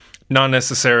Not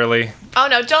necessarily. Oh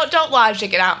no, don't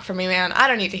logic it out for me, man. I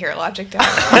don't need to hear logic down.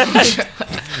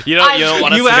 You don't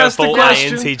want us to go full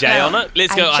question. INTJ on it?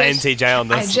 Let's go INTJ on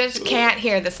this. I just can't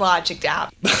hear this logic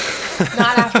out.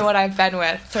 Not after what I've been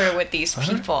through with these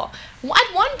people.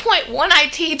 At one point, one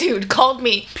IT dude called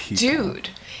me dude.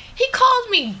 He called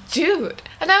me dude.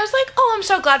 And I was like, oh, I'm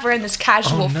so glad we're in this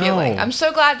casual feeling. I'm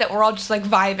so glad that we're all just like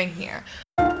vibing here.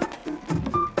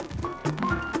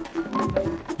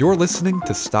 You're listening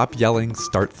to Stop Yelling,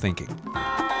 Start Thinking.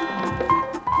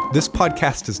 This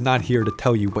podcast is not here to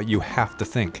tell you what you have to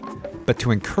think, but to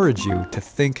encourage you to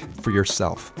think for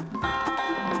yourself.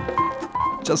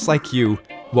 Just like you,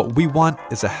 what we want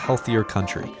is a healthier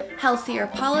country. Healthier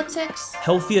politics.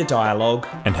 Healthier dialogue.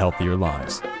 And healthier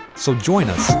lives. So join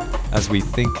us as we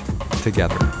think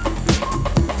together.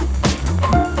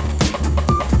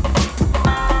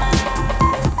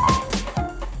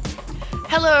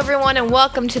 Hello, everyone, and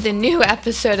welcome to the new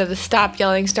episode of the Stop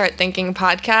Yelling, Start Thinking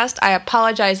podcast. I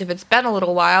apologize if it's been a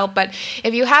little while, but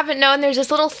if you haven't known, there's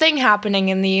this little thing happening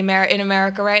in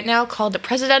America right now called the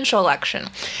presidential election.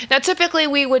 Now, typically,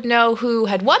 we would know who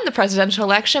had won the presidential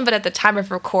election, but at the time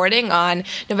of recording on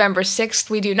November 6th,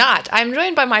 we do not. I'm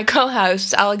joined by my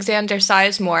co-hosts, Alexander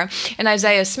Sizemore and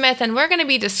Isaiah Smith, and we're going to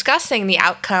be discussing the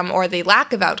outcome, or the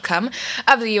lack of outcome,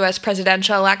 of the U.S.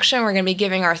 presidential election. We're going to be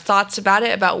giving our thoughts about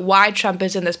it, about why Trump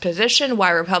is in this position, why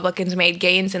Republicans made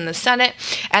gains in the Senate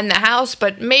and the House,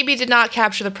 but maybe did not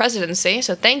capture the presidency.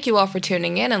 So thank you all for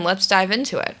tuning in, and let's dive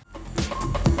into it.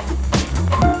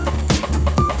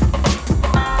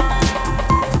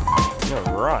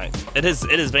 Right. It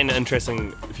has been an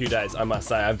interesting few days, I must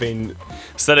say. I've been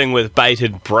sitting with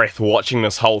bated breath watching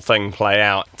this whole thing play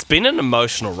out. It's been an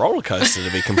emotional roller coaster,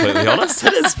 to be completely honest.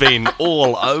 It has been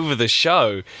all over the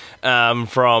show.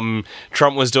 From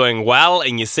Trump was doing well,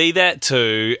 and you see that,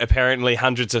 to apparently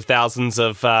hundreds of thousands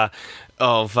of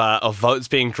votes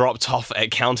being dropped off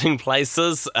at counting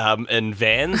places in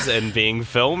vans and being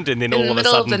filmed, and then all of a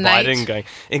sudden Biden going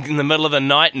in the middle of the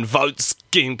night and votes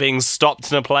being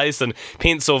stopped in a place, and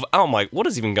what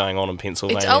is even going on in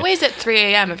Pennsylvania? It's always at 3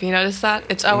 a.m. Have you noticed that?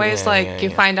 It's always you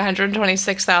find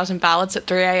 126,000 ballots at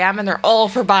 3 a.m. and they're all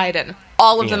for Biden.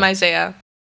 All of them, Isaiah.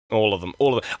 All of them.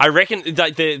 I reckon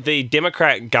the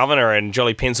Democrat governor in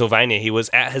jolly Pennsylvania, he was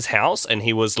at his house and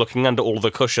he was looking under all the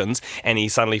cushions, and he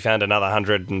suddenly found another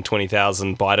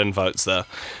 120,000 Biden votes there.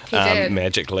 He did.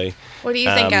 Magically. What do you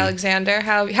think, Alexander?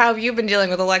 How have you been dealing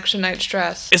with election night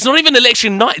stress? It's not even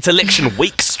election night, it's election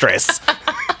week stress.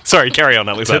 Sorry, carry on,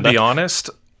 Alexander. To be honest,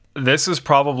 this has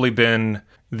probably been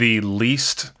the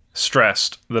least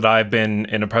stressed that I've been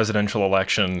in a presidential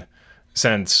election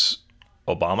since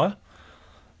Obama,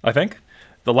 I think.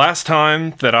 The last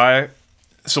time that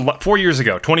 4 years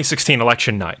ago, 2016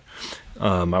 election night,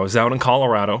 I was out in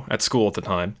Colorado at school at the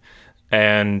time,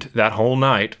 and that whole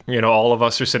night, all of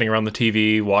us are sitting around the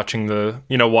TV watching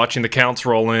the counts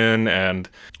roll in, and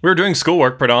we were doing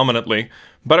schoolwork predominantly,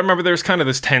 but I remember there's kind of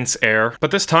this tense air.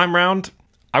 But this time round,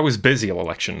 I was busy on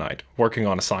election night, working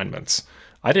on assignments.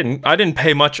 I didn't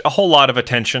pay a whole lot of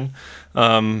attention.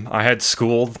 I had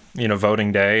school,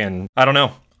 voting day, and I don't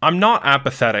know. I'm not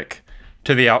apathetic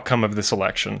to the outcome of this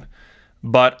election,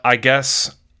 but I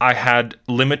guess I had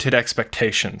limited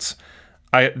expectations.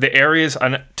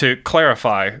 To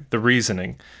clarify the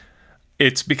reasoning,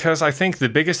 it's because I think the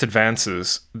biggest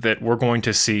advances that we're going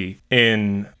to see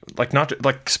in,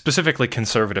 specifically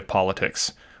conservative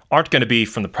politics, aren't going to be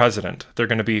from the president. They're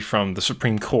going to be from the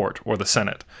Supreme Court or the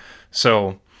Senate.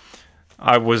 So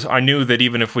I knew that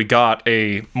even if we got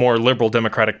a more liberal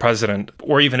Democratic president,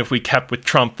 or even if we kept with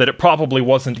Trump, that it probably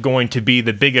wasn't going to be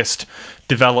the biggest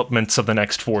developments of the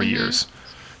next 4 years.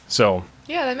 So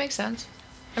yeah, that makes sense.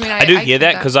 I do hear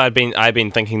that, because I've been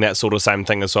thinking that sort of same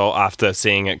thing as well after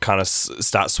seeing it kind of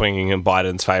start swinging in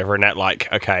Biden's favor, and that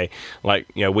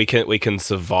we can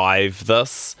survive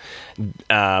this.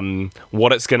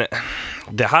 What it's gonna,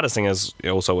 the hardest thing is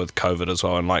also with COVID as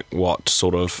well, and what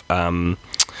sort of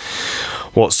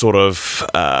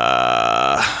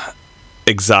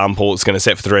example it's going to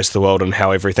set for the rest of the world and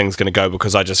how everything's going to go,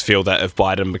 because I just feel that if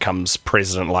Biden becomes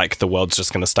president, the world's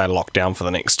just going to stay locked down for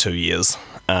the next 2 years,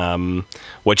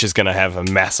 which is going to have a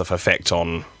massive effect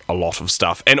on a lot of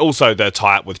stuff, and also the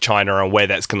tie-up with China and where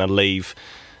that's going to leave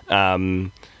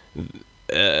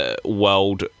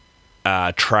world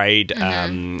trade,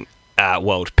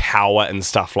 world power and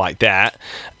stuff like that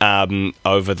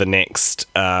over the next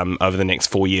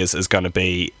 4 years is going to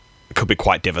be could be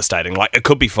quite devastating. Like, it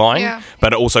could be fine, Yeah.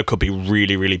 but it also could be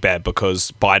really, really bad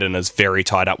because Biden is very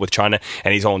tied up with China,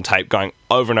 and he's on tape going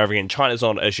over and over again, China's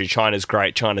not an issue, China's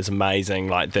great, China's amazing,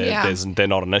 like they're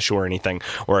not an issue or anything,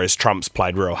 whereas Trump's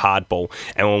played real hardball.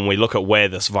 And when we look at where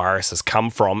this virus has come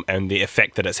from and the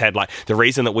effect that it's had, like the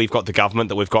reason that we've got the government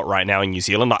that we've got right now in New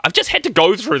Zealand, like, I've just had to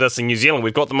go through this in New Zealand.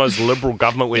 We've got the most liberal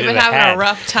government we've You've ever been having had. a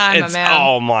rough time, It's- man.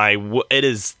 Oh my, it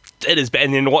is bad.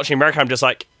 And then watching America, I'm just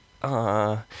like,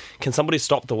 can somebody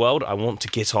stop the world? I want to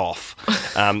get off.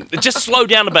 Just slow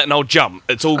down a bit and I'll jump.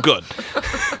 It's all good.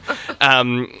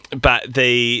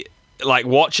 But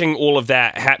watching all of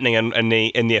that happening and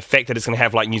the effect that it's going to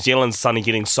have, like New Zealand's suddenly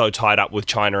getting so tied up with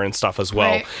China and stuff as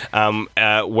well,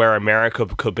 Right. where America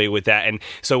could be with that. And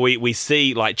so we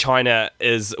see like China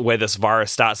is where this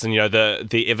virus starts, and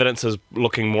the evidence is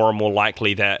looking more and more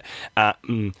likely that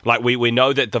we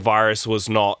know that the virus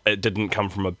it didn't come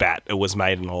from a bat, it was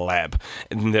made in a lab.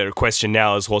 And the question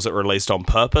now is, was it released on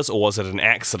purpose or was it an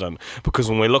accident? Because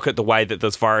when we look at the way that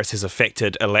this virus has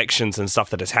affected elections and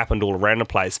stuff that has happened all around the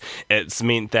place, it's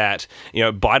meant that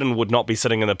Biden would not be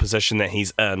sitting in the position that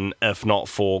he's in if not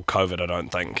for COVID, I don't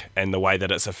think. And the way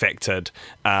that it's affected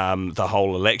the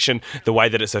whole election, the way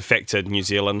that it's affected New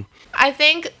Zealand. I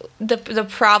think the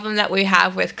problem that we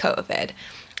have with COVID,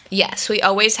 yes, we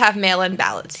always have mail-in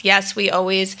ballots. Yes, we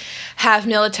always have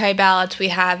military ballots. We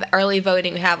have early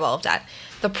voting. We have all of that.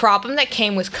 The problem that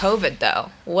came with COVID,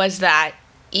 though, was that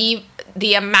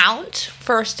the amount,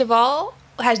 first of all,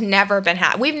 has never been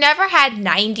had. We've never had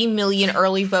 90 million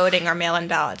early voting or mail-in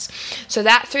ballots. So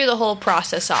that threw the whole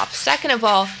process off. Second of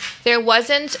all, there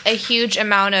wasn't a huge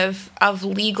amount of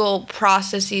legal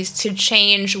processes to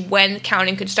change when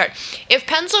counting could start. If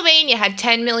Pennsylvania had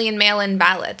 10 million mail-in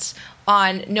ballots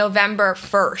on November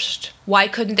 1st, why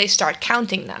couldn't they start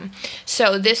counting them?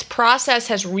 So this process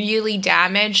has really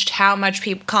damaged how much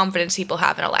confidence people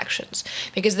have in elections.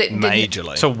 Because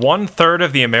Majorly. So 1/3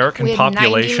 of the American we had 90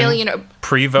 population million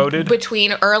pre-voted?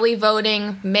 between early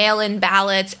voting, mail-in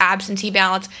ballots, absentee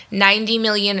ballots. 90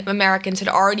 million Americans had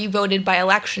already voted by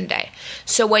election day.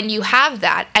 So when you have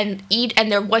that, and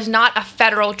there was not a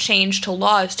federal change to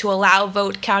laws to allow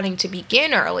vote counting to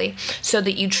begin early, so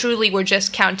that you truly were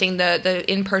just counting the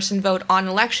in-person vote on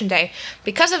election day.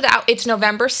 Because of that, it's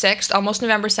November 6th, almost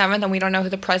November 7th, and we don't know who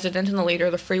the president and the leader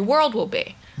of the free world will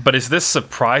be. But is this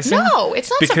surprising? No, it's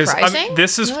not because, surprising.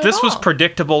 This Not at was all.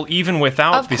 predictable even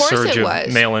without Of the course surge it of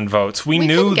was. mail-in votes. We We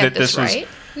knew couldn't get that this was right.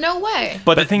 No way.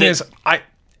 But the thing is,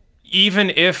 even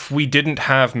if we didn't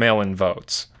have mail-in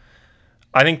votes,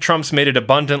 I think Trump's made it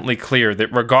abundantly clear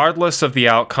that regardless of the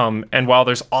outcome, and while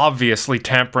there's obviously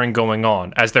tampering going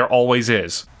on, as there always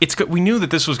is, we knew that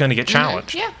this was going to get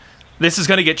challenged. Yeah. This is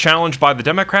going to get challenged by the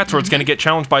Democrats, or it's going to get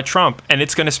challenged by Trump, and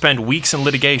it's going to spend weeks in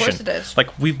litigation. Of course it is.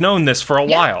 Like, we've known this for a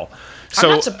while. So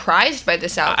I'm not surprised by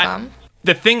this outcome.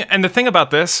 the thing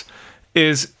about this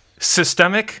is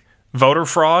systemic voter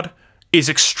fraud is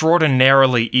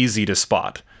extraordinarily easy to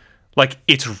spot. Like,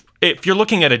 if you're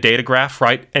looking at a data graph,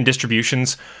 right, and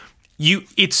distributions,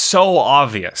 it's so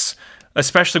obvious,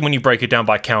 especially when you break it down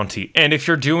by county. And if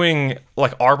you're doing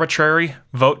like arbitrary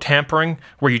vote tampering,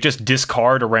 where you just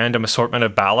discard a random assortment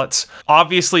of ballots,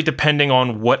 obviously depending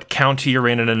on what county you're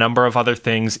in and a number of other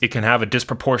things, it can have a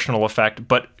disproportional effect.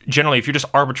 But generally, if you're just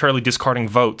arbitrarily discarding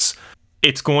votes,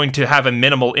 it's going to have a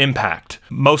minimal impact,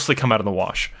 mostly come out in the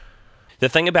wash. The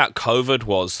thing about COVID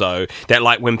was, though, that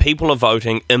like when people are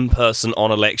voting in person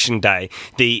on election day,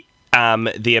 the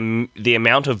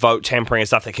amount of vote tampering and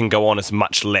stuff that can go on is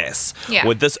much less. Yeah.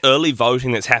 With this early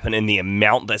voting that's happened and the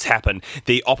amount that's happened,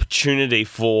 the opportunity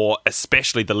for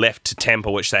especially the left to tamper,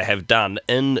 which they have done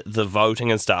in the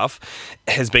voting and stuff,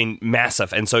 has been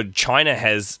massive. And so China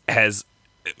has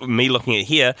me looking at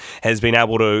here, has been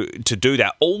able to do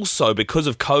that. Also, because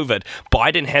of COVID,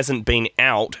 Biden hasn't been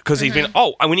out because he's been,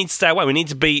 we need to stay away. We need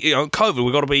to be, COVID.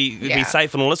 We've got to be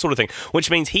safe and all this sort of thing, which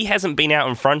means he hasn't been out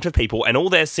in front of people, and all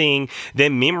they're seeing,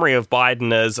 their memory of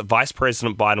Biden is Vice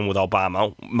President Biden with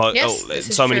Obama. Yes, this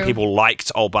is so many true. people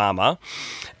liked Obama.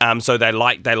 So they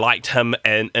liked him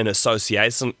in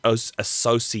association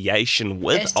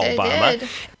with Yes, they Obama, did.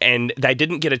 and they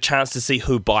didn't get a chance to see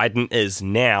who Biden is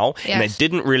now, and they Yes.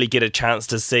 didn't really get a chance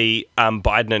to see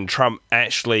Biden and Trump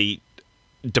actually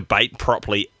debate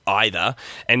properly either,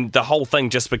 and the whole thing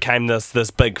just became this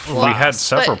big We farce. had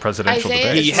several But presidential Isaiah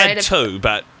debates. He is had right two,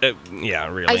 but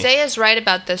really. Isaiah's right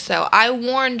about this, though. I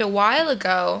warned a while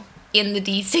ago in the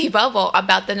DC bubble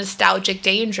about the nostalgic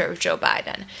danger of Joe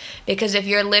Biden. Because if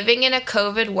you're living in a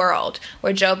COVID world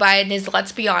where Joe Biden is,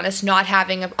 let's be honest, not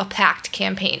having a packed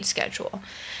campaign schedule,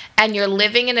 And you're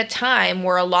living in a time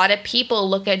where a lot of people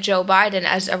look at Joe Biden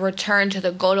as a return to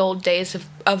the good old days of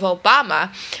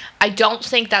Obama. I don't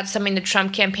think that's something the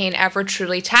Trump campaign ever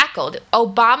truly tackled.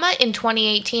 Obama in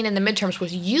 2018 in the midterms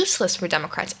was useless for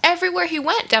Democrats. Everywhere he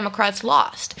went, Democrats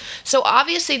lost. So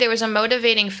obviously there was a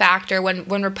motivating factor.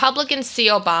 When Republicans see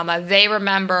Obama, they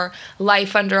remember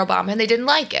life under Obama and they didn't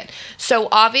like it. So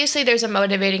obviously there's a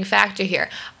motivating factor here.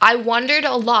 I wondered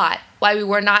a lot why we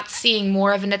were not seeing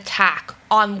more of an attack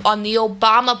on the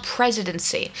Obama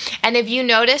presidency. And if you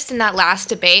noticed in that last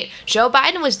debate, Joe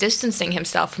Biden was distancing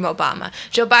himself from Obama.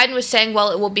 Joe Biden was saying,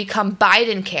 well, it will become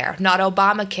Biden care, not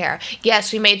Obamacare.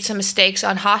 Yes, we made some mistakes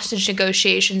on hostage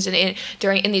negotiations in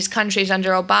these countries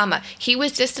under Obama. He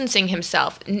was distancing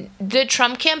himself. The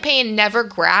Trump campaign never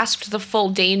grasped the full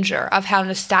danger of how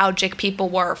nostalgic people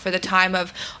were for the time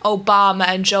of Obama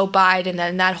and Joe Biden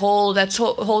and that whole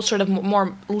sort of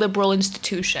more liberal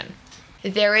institution.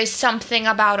 There is something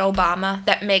about Obama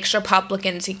that makes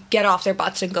Republicans get off their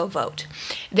butts and go vote.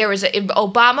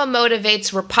 Obama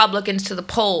motivates Republicans to the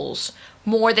polls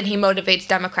more than he motivates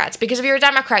Democrats. Because if you're a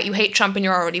Democrat, you hate Trump and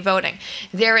you're already voting.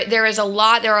 There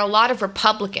are a lot of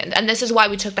Republicans, and this is why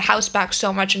we took the House back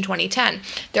so much in 2010.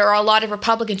 There are a lot of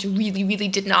Republicans who really, really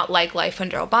did not like life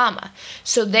under Obama.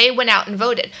 So they went out and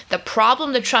voted. The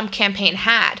problem the Trump campaign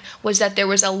had was that there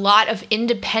was a lot of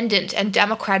independent and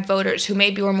Democrat voters who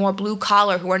maybe were more blue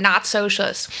collar, who were not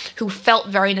socialists, who felt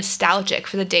very nostalgic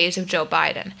for the days of Joe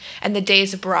Biden and the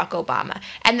days of Barack Obama.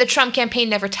 And the Trump campaign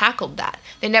never tackled that.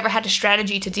 They never had a strategy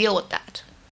to deal with that.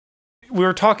 We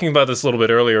were talking about this a little bit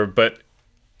earlier, but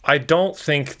I don't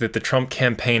think that the Trump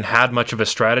campaign had much of a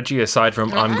strategy aside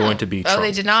from I'm going to be Trump. Oh,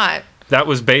 they did not. That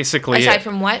was basically aside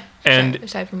from what? And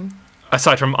aside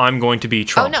from I'm going to be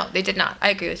Trump. Oh no, they did not. I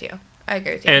agree with you.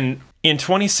 And in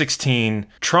 2016,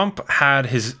 Trump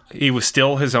he was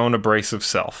still his own abrasive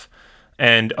self.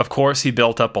 And of course, he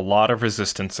built up a lot of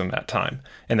resistance in that time,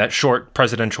 in that short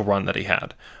presidential run that he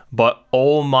had. But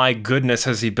oh my goodness,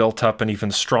 has he built up an even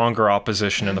stronger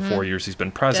opposition in the 4 years he's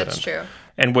been president. That's true.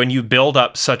 And when you build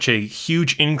up such a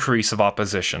huge increase of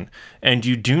opposition, and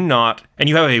you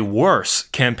have a worse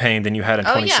campaign than you had in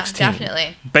 2016. Yeah,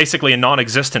 definitely. Basically a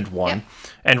non-existent one, yep.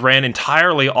 And ran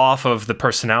entirely off of the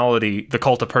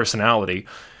cult of personality.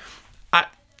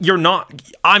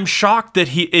 I'm shocked that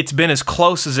it's been as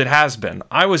close as it has been.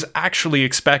 I was actually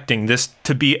expecting this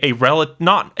to be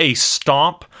not a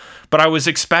stomp, but I was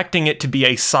expecting it to be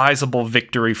a sizable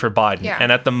victory for Biden. Yeah.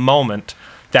 And at the moment,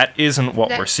 that isn't what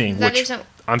we're seeing, which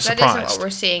I'm surprised. That isn't what we're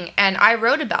seeing. And I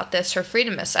wrote about this for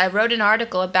Freedomists. I wrote an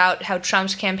article about how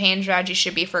Trump's campaign strategy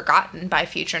should be forgotten by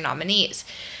future nominees.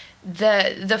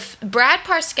 Brad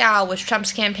Parscale was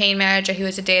Trump's campaign manager. He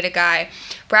was a data guy.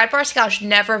 Brad Parscale should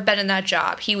never have been in that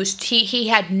job. He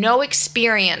had no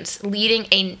experience leading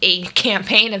a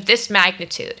campaign of this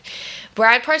magnitude.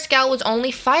 Brad Parscale was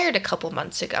only fired a couple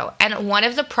months ago, and one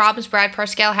of the problems Brad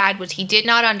Parscale had was he did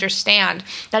not understand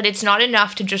that it's not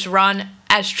enough to just run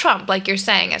as Trump, like you're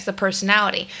saying, as the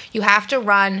personality. You have to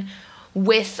run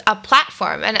with a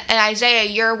platform. And Isaiah,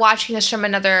 you're watching this from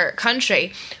another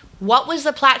country. What was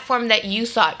the platform that you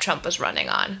thought Trump was running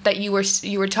on, that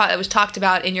that was talked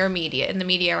about in your media, in the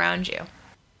media around you?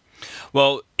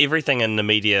 Well, everything in the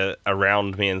media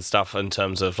around me and stuff in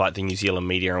terms of like the New Zealand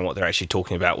media and what they're actually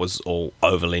talking about was all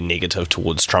overly negative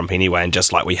towards Trump anyway, and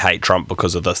just like we hate Trump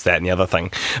because of this, that, and the other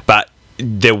thing. But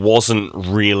there wasn't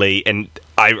really, and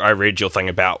I read your thing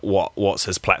about what's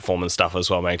his platform and stuff as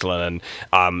well, Magdalene,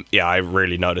 and I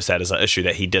really noticed that as an issue,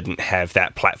 that he didn't have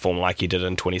that platform like he did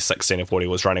in 2016 of what he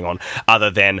was running on,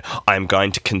 other than I'm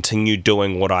going to continue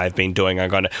doing what I've been doing. I'm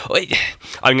going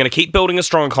to keep building a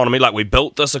strong economy like we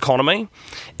built this economy.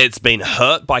 It's been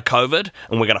hurt by COVID,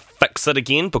 and we're going to fix it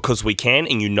again because we can,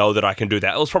 and you know that I can do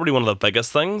that. It was probably one of the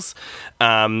biggest things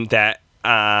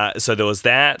so there was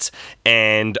that,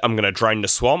 and I'm going to drain the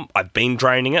swamp. I've been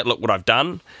draining it. Look what I've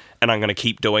done, and I'm going to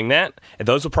keep doing that. And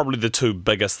those were probably the two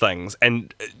biggest things.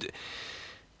 And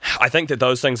I think that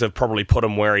those things have probably put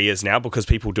him where he is now because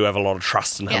people do have a lot of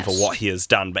trust in him for what he has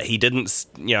done. But he didn't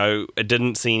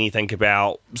see anything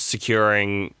about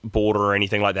securing border or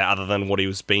anything like that other than what he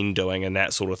was been doing and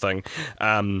that sort of thing.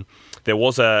 There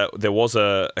was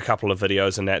a couple of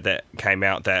videos in that came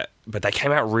out but they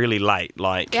came out really late.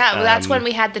 That's when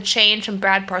we had the change from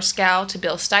Brad Parscale to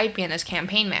Bill Stipien as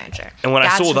campaign manager. And when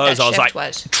I saw those, I was like,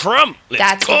 Trump,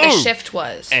 let's go! What the shift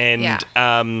was. And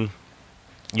I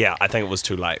think it was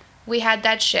too late. We had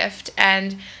that shift,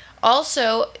 and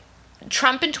also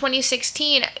Trump in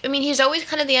 2016, I mean, he's always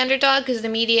kind of the underdog because the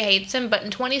media hates him, but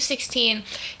in 2016,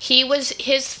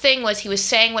 his thing was he was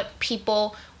saying what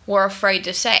people were afraid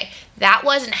to say. That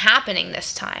wasn't happening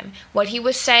this time. What he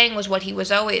was saying was what he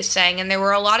was always saying, and there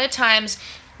were a lot of times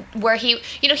where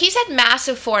he's had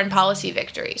massive foreign policy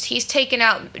victories. He's taken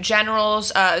out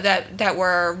generals that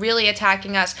were really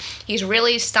attacking us. He's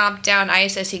really stomped down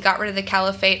ISIS. He got rid of the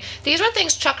caliphate. These were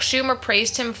things Chuck Schumer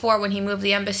praised him for when he moved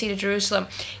the embassy to Jerusalem.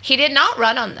 He did not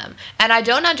run on them, and I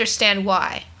don't understand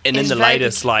why. And in the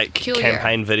latest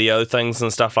campaign video things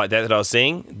and stuff like that I was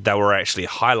seeing, they were actually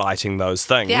highlighting those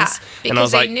things. Yeah, because and I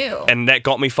was they knew. And that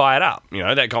got me fired up.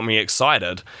 That got me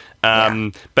excited.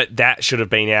 But that should have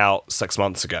been out 6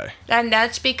 months ago. And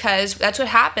that's because that's what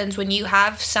happens when you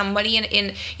have somebody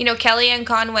in Kellyanne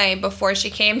Conway, before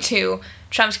she came to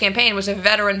Trump's campaign, was a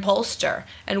veteran pollster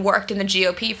and worked in the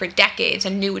GOP for decades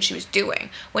and knew what she was doing.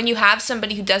 When you have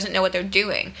somebody who doesn't know what they're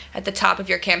doing at the top of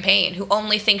your campaign, who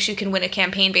only thinks you can win a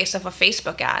campaign based off of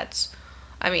Facebook ads,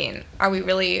 are we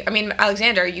really?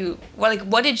 Alexander,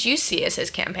 what did you see as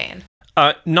his campaign?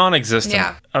 Non-existent.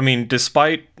 Yeah.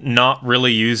 Despite not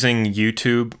really using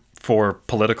YouTube for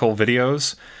political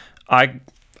videos,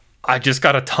 I just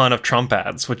got a ton of Trump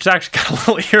ads, which actually got a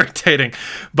little irritating.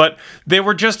 But they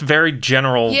were just very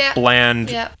general, bland.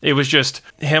 Yeah. It was just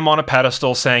him on a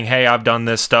pedestal saying, hey, I've done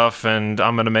this stuff and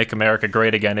I'm going to make America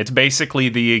great again. It's basically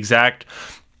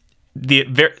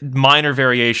minor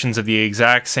variations of the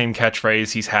exact same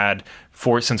catchphrase he's had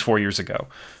since 4 years ago.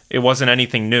 It wasn't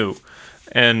anything new.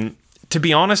 And to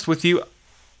be honest with you,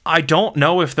 I don't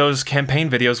know if those campaign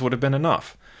videos would have been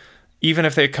enough. Even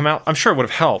if they come out, I'm sure it would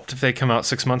have helped if they come out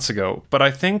 6 months ago. But I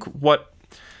think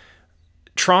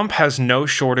Trump has no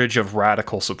shortage of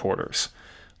radical supporters.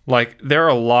 There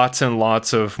are lots and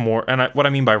lots of more, and what I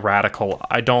mean by radical,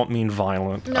 I don't mean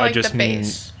violent. No, I just mean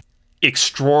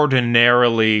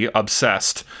extraordinarily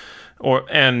obsessed.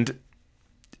 But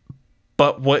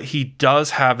what he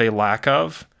does have a lack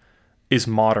of is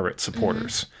moderate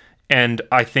supporters. Mm-hmm. And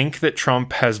I think that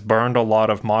Trump has burned a lot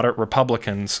of moderate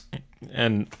Republicans,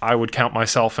 and I would count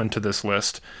myself into this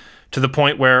list, to the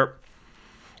point where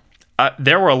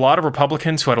there were a lot of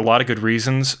Republicans who had a lot of good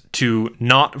reasons to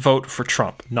not vote for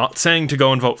Trump. Not saying to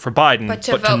go and vote for Biden, but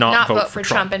to not vote for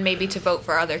Trump. And maybe to vote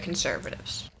for other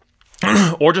conservatives.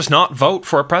 Or just not vote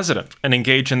for a president and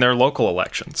engage in their local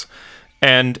elections.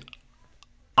 And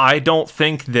I don't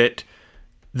think that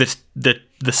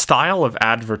the style of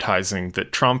advertising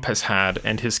that Trump has had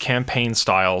and his campaign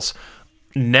styles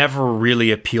never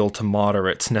really appeal to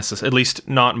moderates, at least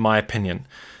not in my opinion.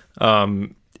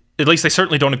 At least they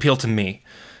certainly don't appeal to me.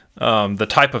 The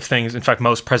type of things, in fact,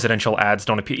 most presidential ads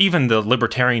don't appeal. Even the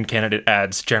libertarian candidate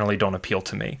ads generally don't appeal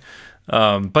to me.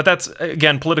 But that's,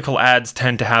 again, political ads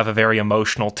tend to have a very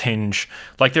emotional tinge.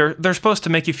 They're supposed to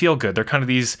make you feel good. They're kind of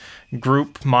these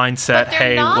group mindset,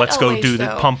 hey, let's go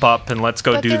pump up and let's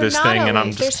go do this thing. And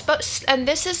I'm just... and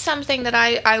this is something that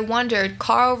I wondered.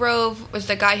 Karl Rove was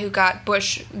the guy who got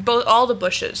all the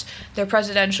Bushes, their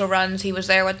presidential runs. He was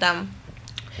there with them.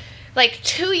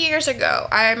 2 years ago,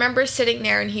 I remember sitting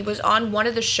there and he was on one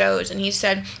of the shows and he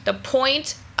said the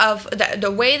point of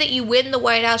the way that you win the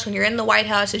White House when you're in the White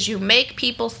House is you make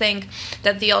people think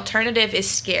that the alternative is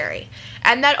scary.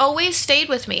 And that always stayed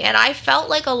with me. And I felt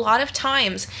like a lot of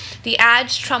times the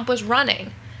ads Trump was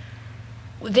running,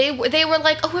 they were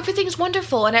like, oh, everything's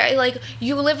wonderful, and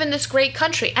you live in this great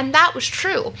country, and that was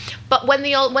true. But when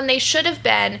they should have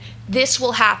been, this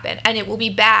will happen, and it will be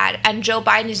bad, and Joe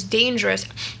Biden is dangerous.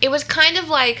 It was kind of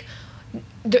like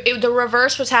the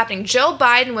reverse was happening. Joe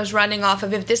Biden was running off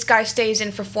of, if this guy stays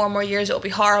in for 4 more years, it will be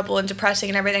horrible and depressing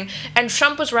and everything. And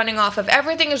Trump was running off of,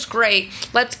 everything is great,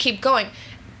 let's keep going.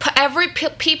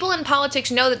 People in politics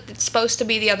know that it's supposed to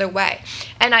be the other way.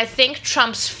 And I think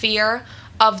Trump's fear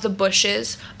of the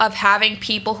Bushes, of having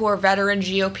people who are veteran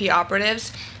GOP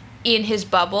operatives in his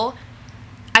bubble,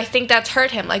 I think that's hurt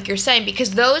him, like you're saying,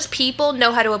 because those people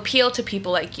know how to appeal to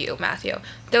people like you, Matthew.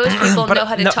 Those people know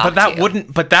how to talk to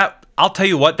you. I'll tell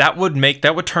you what, that would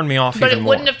turn me off even more. But it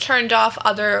wouldn't have turned off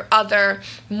other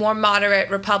more moderate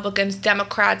Republicans,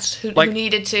 Democrats who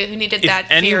needed that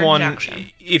fear injection.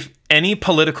 If any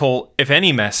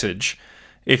message,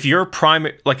 if your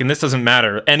and this doesn't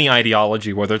matter, any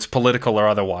ideology, whether it's political or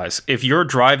otherwise, if your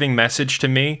driving message to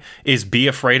me is be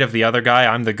afraid of the other guy,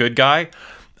 I'm the good guy,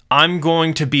 I'm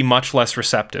going to be much less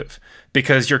receptive,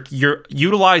 because you're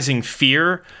utilizing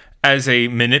fear as a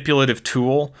manipulative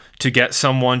tool to get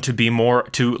someone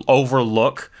to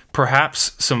overlook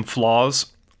perhaps some flaws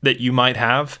that you might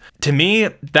have. To me,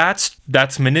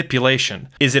 that's manipulation.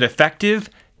 Is it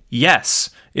effective? yes,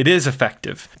 it is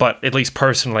effective. But at least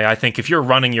personally, I think if you're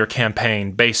running your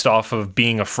campaign based off of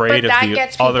being afraid But of that the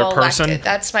gets people other person, elected.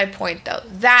 That's my point, though.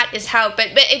 That is how. But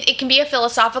it can be a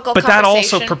philosophical. but that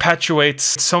conversation. also perpetuates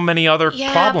so many other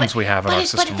problems we have in our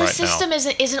system But the right system now.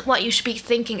 isn't what you should be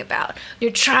thinking about.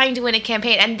 You're trying to win a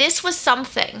campaign, and this was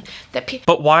something that people.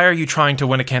 But why are you trying to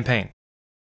win a campaign?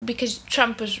 Because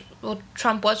Trump was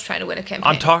trying to win a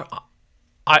campaign.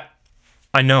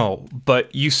 I know,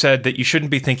 but you said that you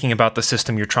shouldn't be thinking about the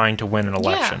system you're trying to win an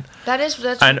election. Yeah,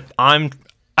 that's. And I'm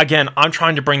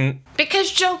trying to bring.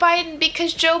 Because Joe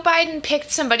Biden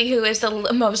picked somebody who is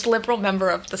the most liberal member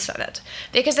of the Senate.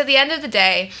 Because at the end of the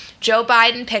day, Joe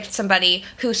Biden picked somebody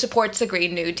who supports the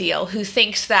Green New Deal, who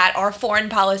thinks that our foreign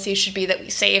policy should be that we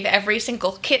save every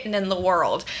single kitten in the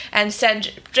world and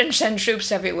send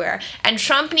troops everywhere. And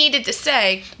Trump needed to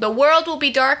say, the world will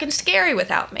be dark and scary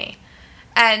without me.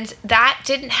 And that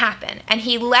didn't happen. And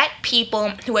he let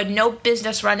people who had no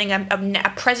business running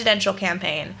a presidential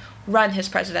campaign run his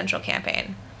presidential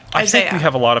campaign. I think we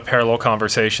have a lot of parallel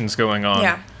conversations going on.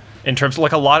 Yeah. In terms of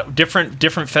like a lot of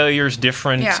different failures,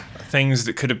 different things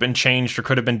that could have been changed or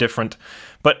could have been different.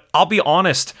 But I'll be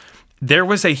honest, there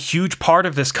was a huge part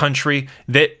of this country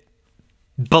that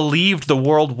believed the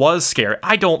world was scary.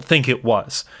 I don't think it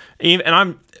was.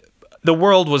 The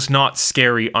world was not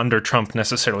scary under Trump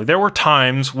necessarily. There were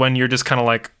times when you're just kind of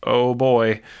like, oh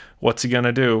boy, what's he going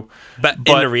to do? But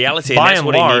in the reality, and that's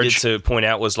what he needed to point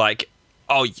out was like,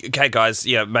 oh, okay, guys,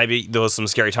 yeah, maybe there was some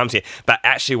scary times here. But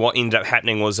actually what ended up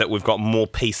happening was that we've got more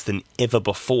peace than ever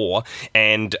before.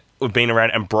 And we've been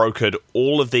around and brokered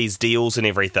all of these deals and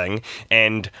everything.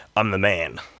 And I'm the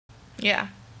man. Yeah.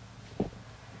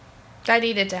 That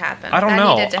needed to happen. I don't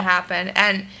know. That needed to happen.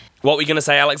 And what were you going to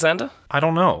say, Alexander? I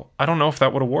don't know. I don't know if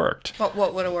that would have worked.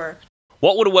 what would have worked?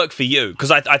 What would have worked for you?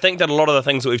 Because I think that a lot of the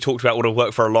things that we've talked about would have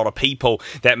worked for a lot of people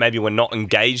that maybe we're not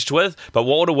engaged with. But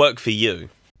what would have worked for you?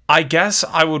 I guess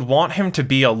I would want him to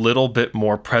be a little bit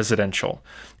more presidential.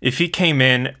 If he came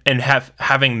in and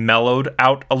having mellowed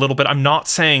out a little bit, I'm not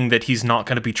saying that he's not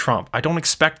going to be Trump. I don't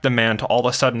expect the man to all of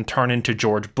a sudden turn into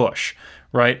George Bush,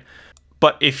 right?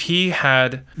 But if he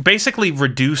had basically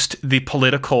reduced the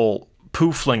political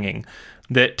poo-flinging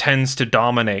that tends to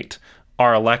dominate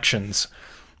our elections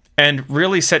and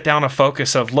really set down a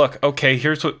focus of, look, okay,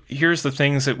 here's the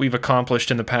things that we've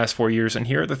accomplished in the past 4 years, and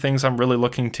here are the things I'm really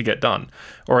looking to get done.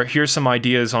 Or here's some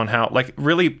ideas on how, like,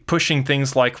 really pushing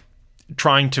things like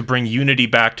trying to bring unity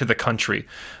back to the country,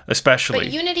 especially.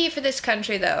 But unity for this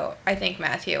country, though, I think,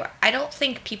 Matthew, I don't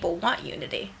think people want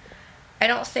unity. I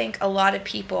don't think a lot of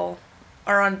people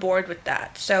are on board with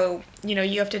that. So,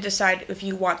 you have to decide if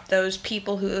you want those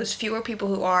fewer people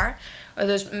who are, or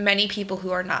those many people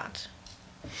who are not.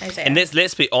 Isaiah. And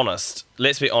let's be honest.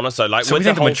 So, like, so we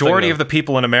think the majority of the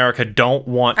people in America don't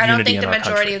want unity in our country. I don't think the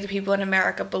majority of the people in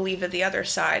America believe that the other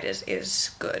side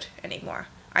is good anymore.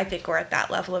 I think we're at that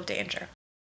level of danger.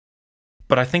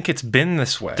 But I think it's been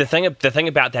this way. The thing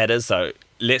about that is, though,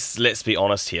 let's be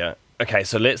honest here. Okay,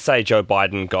 so let's say Joe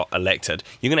Biden got elected.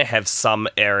 You're going to have some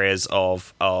areas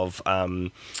of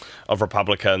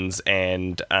Republicans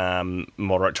and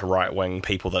moderate to right wing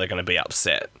people that are going to be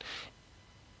upset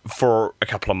for a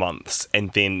couple of months,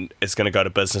 and then it's going to go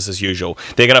to business as usual.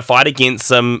 They're going to fight against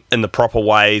them in the proper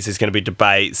ways. There's going to be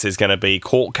debates, there's going to be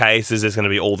court cases, there's going to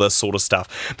be all this sort of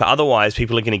stuff. But otherwise,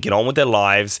 people are going to get on with their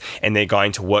lives, and they're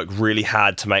going to work really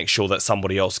hard to make sure that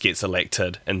somebody else gets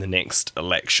elected in the next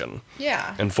election.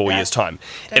 Yeah. In 4 years' time.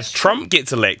 If true. Trump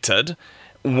gets elected,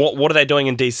 what are they doing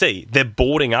in DC? They're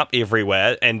boarding up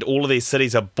everywhere, and all of these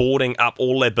cities are boarding up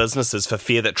all their businesses for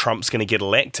fear that Trump's going to get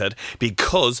elected,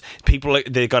 because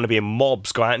they're going to be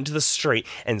mobs go out into the street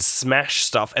and smash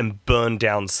stuff and burn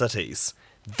down cities.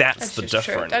 That's the difference.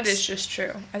 True. That is just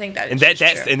true. I think that is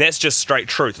true. And that's just straight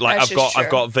truth. Like, I've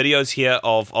got videos here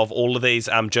of all of these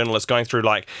journalists going through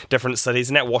like different cities.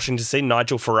 And at Washington DC,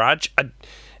 Nigel Farage.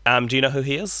 Do you know who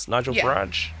he is? Nigel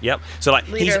Farage? Yep. So, like,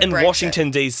 Leader he's in of Brexit. Washington,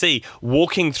 D.C.,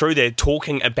 walking through there,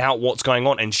 talking about what's going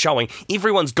on and showing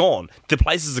everyone's gone. The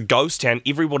place is a ghost town.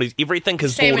 Everything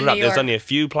is Same boarded in up. New There's York. only a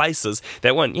few places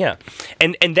that weren't,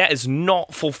 And that is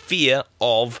not for fear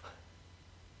of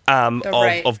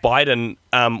Biden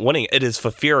winning. It is for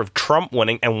fear of Trump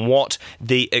winning and what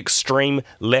the extreme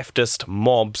leftist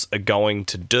mobs are going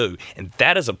to do. And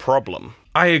that is a problem.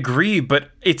 I agree, but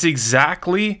it's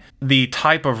exactly the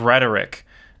type of rhetoric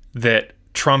that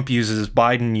Trump uses,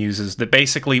 Biden uses, that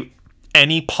basically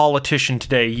any politician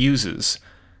today uses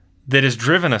that has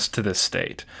driven us to this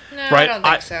state. No, right? I don't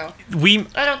think so.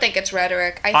 I don't think it's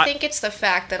rhetoric. I think it's the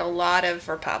fact that a lot of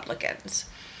Republicans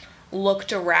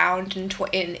looked around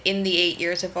in the 8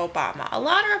 years of Obama. A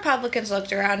lot of Republicans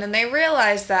looked around and they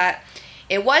realized that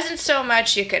it wasn't so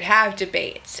much you could have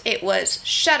debates. It was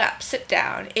shut up, sit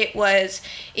down. It was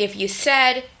if you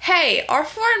said, hey, our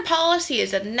foreign policy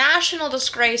is a national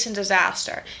disgrace and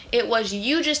disaster. It was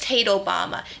you just hate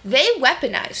Obama. They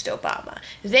weaponized Obama.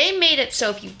 They made it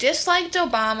so if you disliked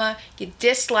Obama, you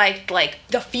disliked like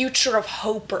the future of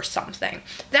hope or something.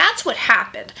 That's what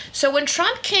happened. So when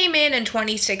Trump came in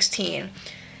 2016,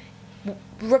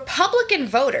 Republican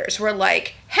voters were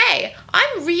like, hey,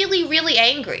 I'm really, really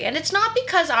angry. And it's not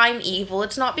because I'm evil.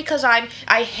 It's not because I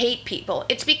hate people.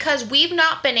 It's because we've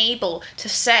not been able to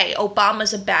say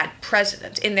Obama's a bad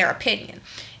president, in their opinion.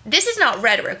 This is not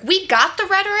rhetoric. We got the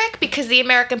rhetoric because the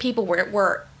American people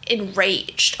were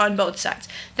enraged on both sides.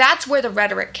 That's where the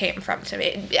rhetoric came from to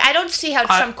me. I don't see how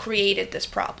Trump created this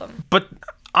problem. But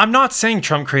I'm not saying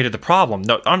Trump created the problem.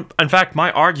 No, in fact,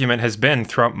 my argument has been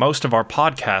throughout most of our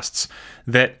podcasts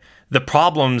that the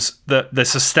problems, the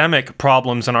systemic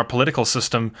problems in our political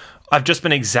system have just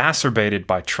been exacerbated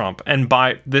by Trump and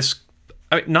by this,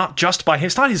 not just by him.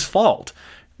 It's not his fault.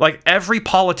 Like every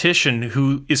politician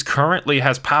who is currently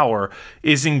has power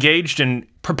is engaged in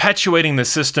perpetuating the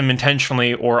system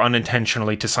intentionally or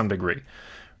unintentionally to some degree,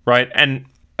 right? And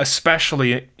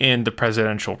especially in the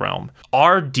presidential realm.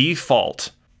 Our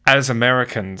default as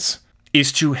Americans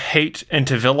is to hate and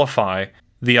to vilify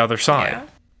the other side. Yeah.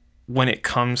 When it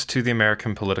comes to the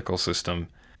American political system,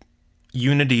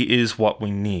 unity is what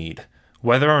we need.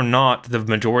 Whether or not the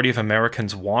majority of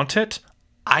Americans want it,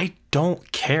 I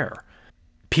don't care.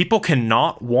 People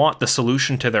cannot want the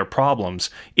solution to their problems.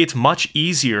 It's much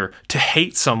easier to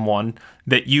hate someone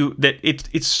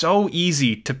it's so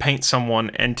easy to paint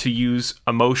someone and to use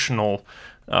emotional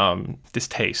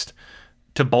distaste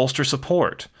to bolster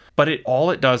support. But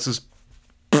all it does is,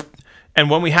 and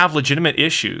when we have legitimate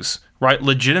issues, right,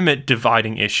 legitimate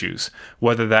dividing issues,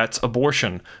 whether that's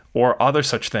abortion or other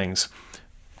such things,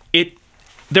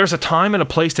 there's a time and a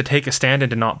place to take a stand and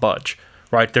to not budge,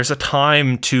 right? There's a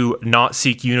time to not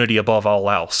seek unity above all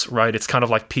else, right? It's kind of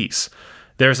like peace.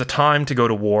 There's a time to go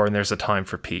to war and there's a time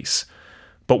for peace.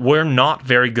 But we're not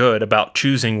very good about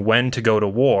choosing when to go to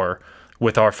war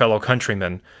with our fellow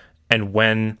countrymen and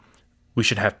when we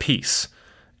should have peace.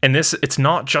 And it's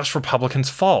not just Republicans'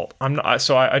 fault.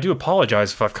 I do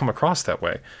apologize if I've come across that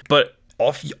way. But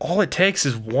all it takes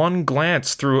is one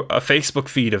glance through a Facebook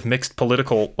feed of mixed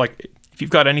political, like if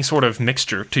you've got any sort of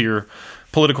mixture to your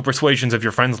political persuasions of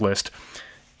your friends list,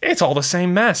 it's all the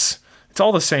same mess. It's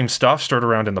all the same stuff stirred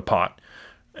around in the pot.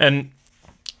 And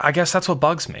I guess that's what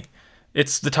bugs me.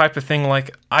 It's the type of thing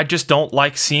like, I just don't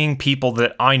like seeing people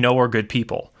that I know are good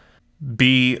people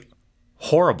be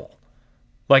horrible.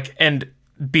 And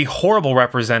be horrible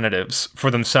representatives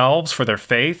for themselves, for their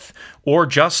faith, or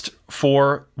just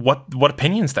for what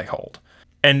opinions they hold.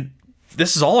 And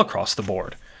this is all across the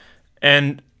board.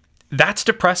 And that's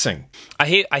depressing. I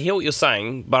hear what you're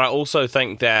saying, but I also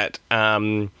think that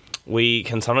we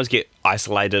can sometimes get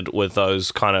isolated with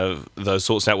those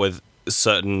sorts out with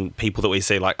certain people that we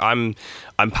see. Like I'm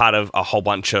part of a whole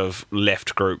bunch of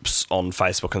left groups on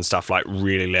Facebook and stuff, like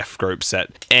really left groups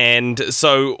and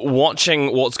so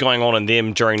watching what's going on in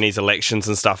them during these elections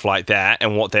and stuff like that,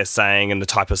 and what they're saying and the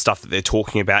type of stuff that they're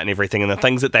talking about and everything, and the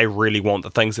things that they really want,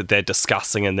 the things that they're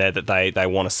discussing in there that they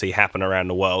want to see happen around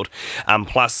the world.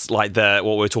 Plus, like what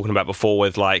we were talking about before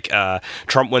with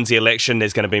Trump wins the election,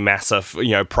 there's going to be massive,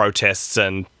 protests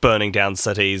and burning down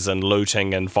cities and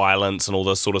looting and violence and all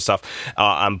this sort of stuff.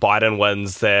 Biden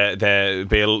wins, there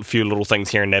be a few little things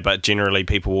here and there, but generally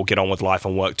people will get on with life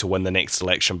and work to win the next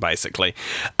election, basically.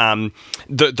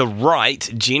 The right,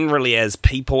 generally as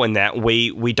people in that,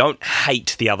 we don't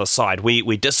hate the other side.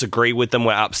 We disagree with them,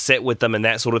 we're upset with them and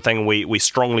that sort of thing. We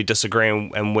strongly disagree,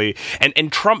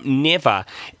 and Trump never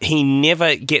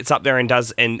gets up there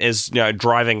and is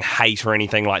driving hate or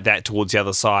anything like that towards the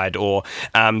other side, or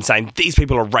saying these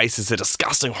people are racist, they're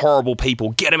disgusting, horrible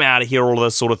people, get them out of here, all of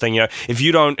this sort of thing. If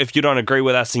you don't agree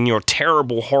with us and you're terrible,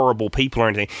 horrible people or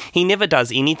anything. He never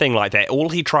does anything like that. All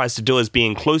he tries to do is be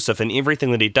inclusive, and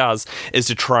everything that he does is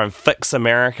to try and fix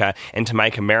America and to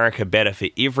make America better for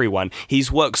everyone.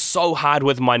 He's worked so hard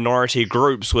with minority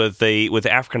groups, with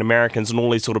African Americans and all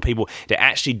these sort of people, to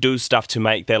actually do stuff to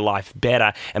make their life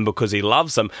better, and because he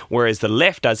loves them. Whereas the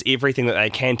left does everything that they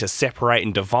can to separate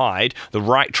and divide. The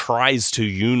right tries to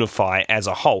unify as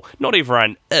a whole. Not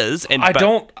everyone is. I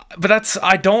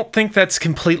don't think that's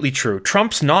completely true.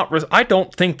 I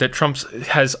don't think that Trump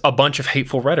has a bunch of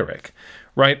hateful rhetoric,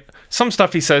 right? some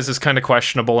stuff he says is kind of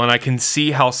questionable, and I can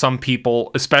see how some people,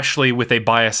 especially with a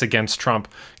bias against Trump,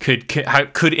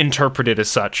 could interpret it as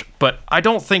such. But I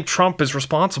don't think Trump is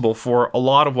responsible for a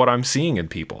lot of what I'm seeing in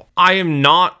people. I'm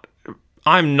not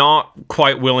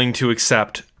quite willing to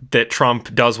accept that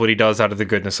Trump does what he does out of the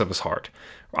goodness of his heart.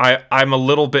 I'm a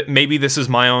little bit, maybe this is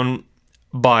my own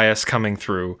bias coming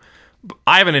through.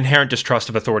 I have an inherent distrust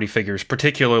of authority figures,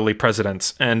 particularly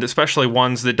presidents, and especially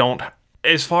ones that don't.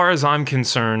 As far as I'm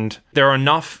concerned, there are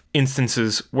enough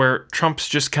instances where Trump's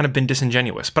just kind of been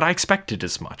disingenuous, but I expected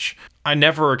as much. I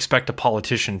never expect a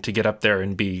politician to get up there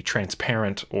and be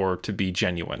transparent or to be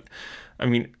genuine. I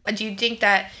mean, do you think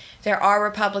that there are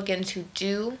Republicans who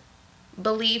do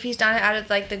believe he's done it out of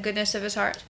the goodness of his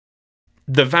heart?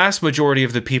 The vast majority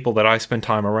of the people that I spend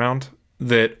time around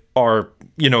that are,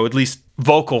 at least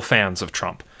vocal fans of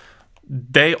Trump,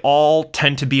 they all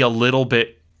tend to be a little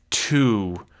bit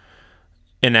too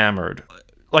enamored,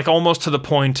 almost to the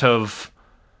point of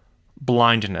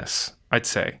blindness, I'd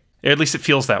say. At least it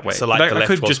feels that way. So the I could left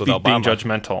just was be with being Obama.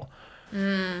 judgmental.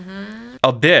 Mm-hmm.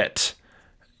 A bit.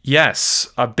 Yes,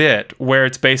 a bit, where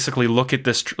it's basically look at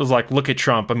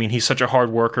Trump. I mean, he's such a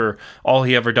hard worker. All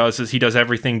he ever does is he does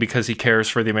everything because he cares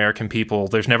for the American people.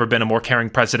 There's never been a more caring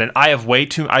president. I have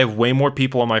way more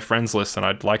people on my friends list than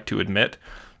I'd like to admit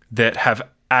that have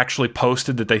actually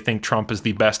posted that they think Trump is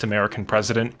the best American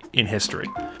president in history.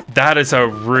 That is a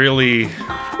really...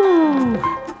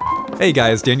 Hey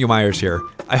guys, Daniel Myers here.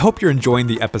 I hope you're enjoying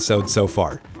the episode so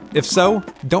far. If so,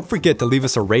 don't forget to leave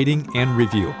us a rating and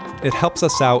review. It helps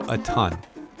us out a ton.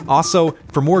 Also,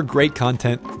 for more great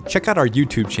content, check out our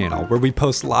YouTube channel where we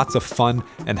post lots of fun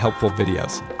and helpful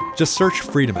videos. Just search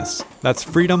Freedomists. That's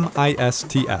Freedom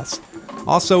ISTS.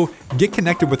 Also, get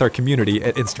connected with our community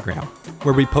at Instagram,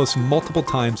 where we post multiple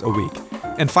times a week.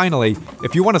 And finally,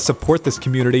 if you want to support this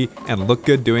community and look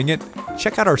good doing it,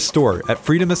 check out our store at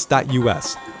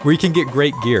freedomist.us, where you can get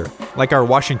great gear, like our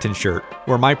Washington shirt,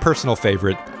 or my personal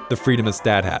favorite, the Freedomist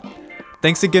Dad hat.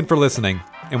 Thanks again for listening,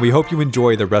 and we hope you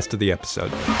enjoy the rest of the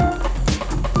episode.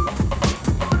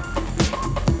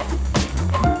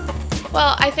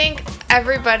 Well, I think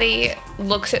everybody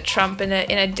looks at Trump in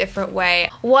a different way.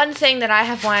 One thing that I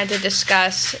have wanted to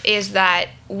discuss is that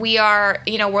we're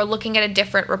looking at a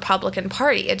different Republican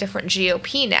Party, a different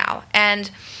GOP now.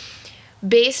 And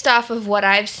based off of what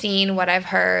I've seen, what I've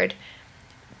heard,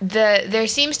 there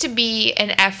seems to be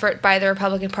an effort by the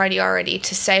Republican Party already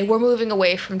to say, we're moving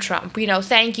away from Trump.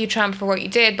 Thank you, Trump, for what you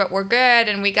did, but we're good,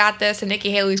 and we got this, and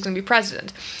Nikki Haley's going to be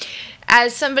president.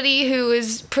 As somebody who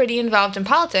is pretty involved in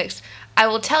politics, I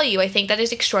will tell you, I think that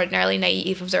is extraordinarily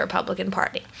naive of the Republican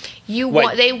Party. Who's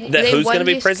going to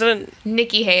be president?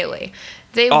 Nikki Haley.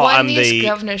 They won these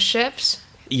governorships.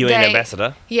 UN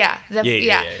ambassador? Yeah.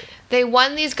 Yeah. They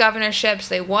won these governorships.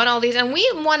 They won all these. And we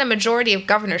won a majority of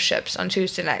governorships on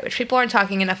Tuesday night, which people aren't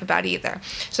talking enough about either.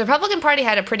 So the Republican Party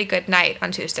had a pretty good night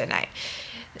on Tuesday night.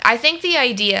 I think the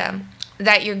idea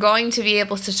that you're going to be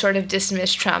able to sort of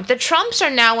dismiss Trump. The Trumps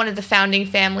are now one of the founding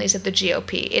families of the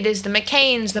GOP. It is the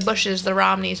McCains, the Bushes, the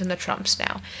Romneys, and the Trumps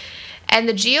now. And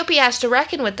the GOP has to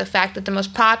reckon with the fact that the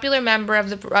most popular member of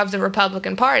the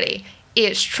Republican Party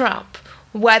is Trump.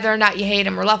 Whether or not you hate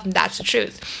him or love him, that's the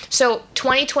truth. So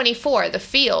 2024, the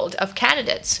field of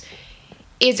candidates,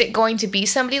 is it going to be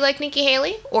somebody like Nikki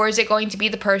Haley, or is it going to be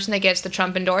the person that gets the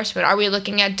Trump endorsement? Are we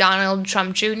looking at Donald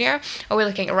Trump Jr.? Are we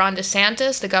looking at Ron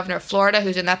DeSantis, the governor of Florida,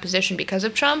 who's in that position because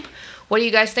of Trump? What do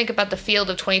you guys think about the field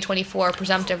of 2024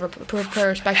 presumptive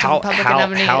prospective Republican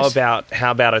nominees?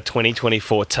 How about a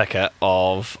 2024 ticket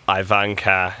of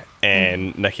Ivanka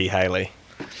and Nikki Haley?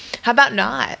 How about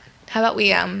not? How about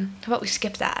we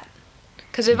skip that?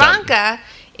 Because Ivanka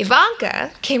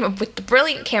came up with the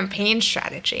brilliant campaign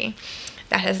strategy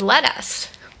that has led us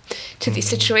to the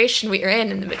situation we are in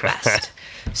the Midwest.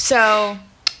 So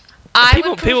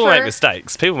people make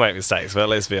mistakes. People make mistakes, but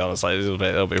let's be honest,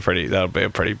 that'll be a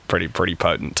pretty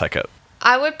potent ticket.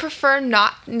 I would prefer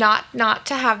not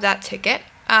to have that ticket.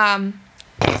 To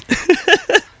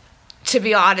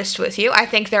be honest with you, I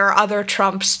think there are other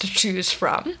Trumps to choose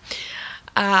from.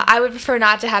 I would prefer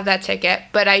not to have that ticket,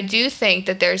 but I do think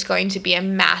that there's going to be a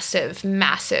massive,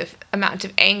 massive amount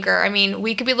of anger. I mean,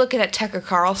 we could be looking at Tucker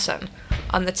Carlson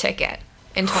on the ticket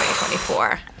in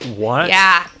 2024. What?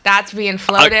 Yeah, that's being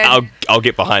floated. I'll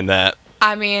get behind that.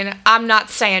 I mean, I'm not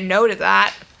saying no to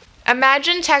that.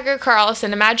 Imagine Tucker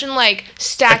Carlson. Imagine,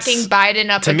 stacking Biden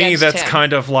up against him. To me, that's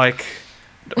kind of like...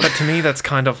 But to me, that's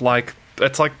kind of like...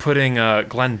 It's like putting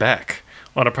Glenn Beck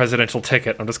on a presidential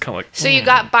ticket. I'm just kind of like, So you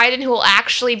got Biden, who will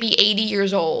actually be 80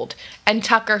 years old, and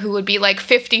Tucker, who would be like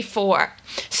 54.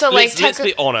 So like, Let's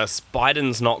be honest.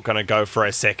 Biden's not going to go for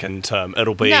a second term.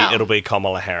 It'll be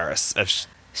Kamala Harris.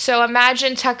 So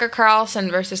imagine Tucker Carlson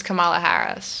versus Kamala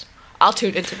Harris. I'll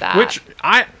tune into that. which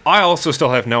I also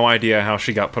still have no idea how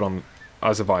she got put on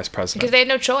as a vice president. Because they had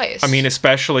no choice. I mean,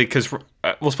 especially because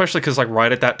like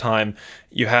right at that time,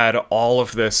 you had all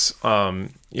of this,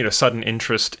 sudden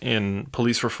interest in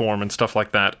police reform and stuff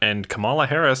like that. And Kamala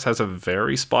Harris has a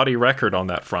very spotty record on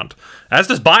that front, as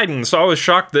does Biden. So I was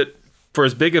shocked that for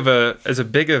as big of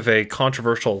a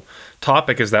controversial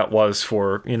topic as that was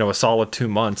for a solid 2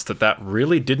 months, that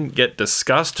really didn't get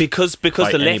discussed because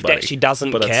the left actually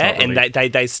doesn't care, really.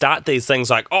 And they start these things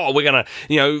like, oh, we're gonna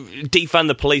defund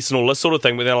the police and all this sort of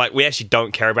thing, but they're like, we actually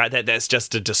don't care about that. That's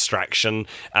just a distraction.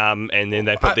 And then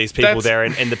they put these people there,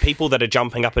 and the people that are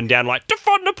jumping up and down like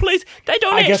defund the police, they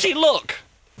don't actually look.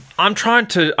 I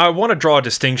want to draw a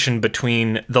distinction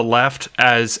between the left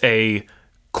as a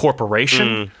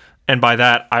corporation. And by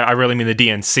that, I really mean the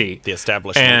DNC. The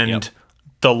establishment. And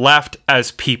the left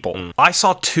as people. I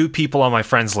saw 2 people on my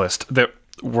friends list that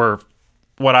were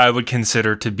what I would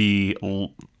consider to be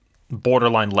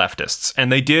borderline leftists.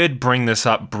 And they did bring this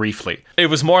up briefly. It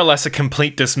was more or less a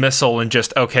complete dismissal and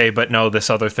just, okay, but no, this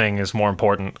other thing is more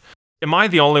important. Am I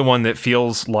the only one that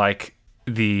feels like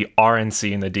the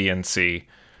RNC and the DNC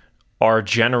are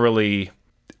generally...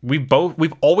 We've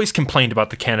always complained about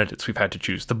the candidates we've had to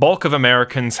choose. The bulk of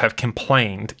Americans have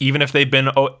complained, even if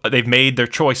they've made their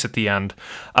choice at the end,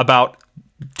 about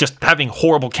just having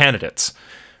horrible candidates,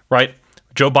 right?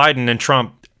 Joe Biden and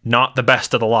Trump, not the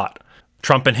best of the lot.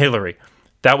 Trump and Hillary,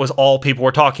 that was all people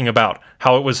were talking about,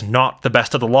 how it was not the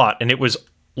best of the lot, and it was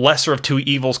lesser of two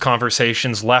evils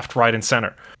conversations, left, right, and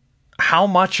center. How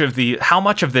much of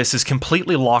this is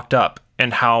completely locked up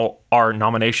in how our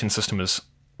nomination system is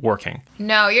working?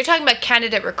 No, you're talking about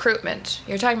candidate recruitment.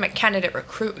 You're talking about candidate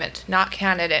recruitment, not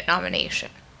candidate nomination.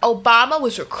 Obama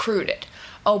was recruited.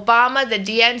 Obama, the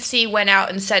DNC went out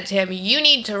and said to him, you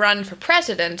need to run for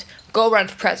president, go run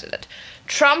for president.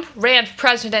 Trump ran for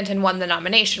president and won the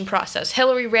nomination process.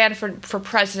 Hillary ran for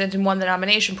president and won the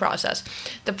nomination process.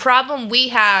 The problem we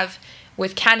have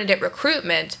with candidate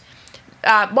recruitment,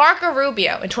 Marco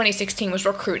Rubio in 2016 was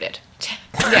recruited.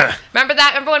 Yeah. Remember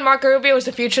that? Remember when Marco Rubio was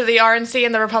the future of the RNC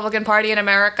and the Republican Party in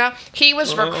America? He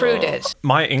was recruited.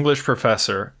 My English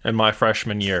professor in my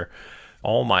freshman year,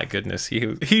 oh my goodness,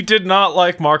 he did not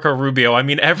like Marco Rubio. I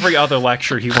mean, every other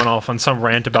lecture he went off on some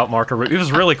rant about Marco Rubio. It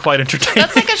was really quite entertaining.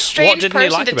 That's like a strange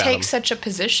person to take such a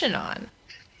position on.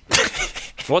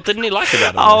 What didn't he like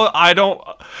about him?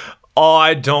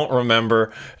 I don't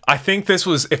remember. I think this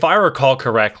was, if I recall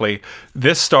correctly,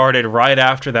 this started right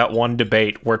after that one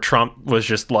debate where Trump was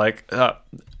just like,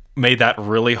 made that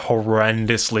really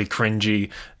horrendously cringy,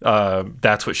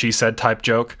 that's what she said type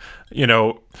joke.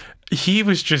 He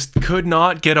was just, could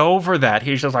not get over that.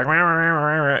 He was just like, rah, rah,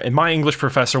 rah, rah. And my English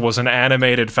professor was an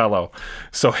animated fellow.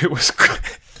 So it was...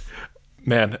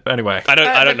 Man, anyway. I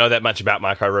don't know that much about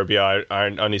Marco Rubio.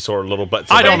 I only saw a little bit.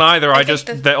 I don't either.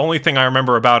 The only thing I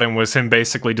remember about him was him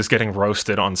basically just getting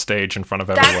roasted on stage in front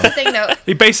of everyone. That's the thing, though.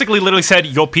 He basically literally said,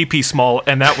 "Your pee small,"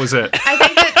 and that was it. I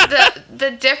think that the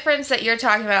difference that you're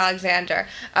talking about, Alexander,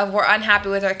 of we're unhappy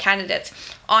with our candidates.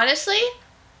 Honestly,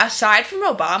 aside from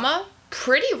Obama,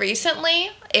 pretty recently,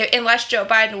 unless Joe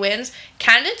Biden wins,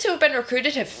 candidates who have been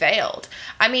recruited have failed.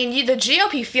 I mean, the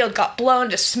GOP field got blown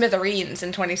to smithereens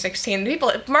in 2016.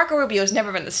 Marco Rubio has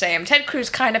never been the same. Ted Cruz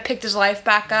kind of picked his life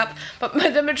back up, but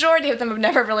the majority of them have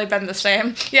never really been the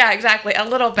same. Yeah, exactly, a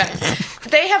little bit.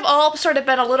 They have all sort of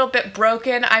been a little bit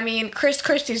broken. I mean, Chris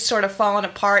Christie's sort of fallen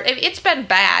apart. It's been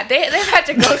bad. They've had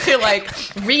to go through,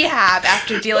 rehab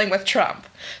after dealing with Trump.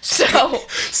 So,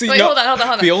 hold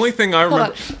on. The only thing I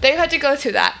remember... They had to go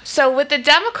through that. So with the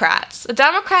Democrats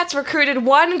recruited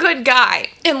one good guy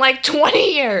in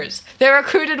 20 years. They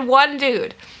recruited one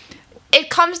dude.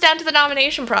 It comes down to the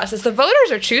nomination process. The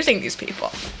voters are choosing these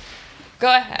people.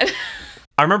 Go ahead.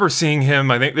 I remember seeing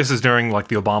him, I think this is during the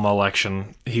Obama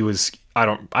election. He was, I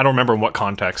don't remember in what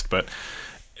context, but...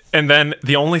 And then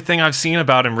the only thing I've seen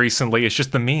about him recently is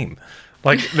just the meme.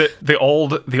 The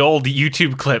old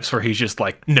YouTube clips where he's just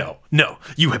like, no,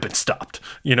 you have been stopped.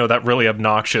 That really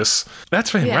obnoxious.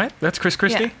 That's him, right? That's Chris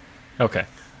Christie? Yeah. Okay.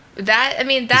 He's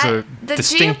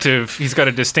got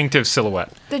a distinctive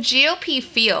silhouette. The GOP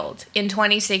field in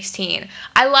 2016.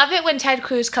 I love it when Ted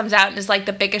Cruz comes out and is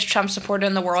the biggest Trump supporter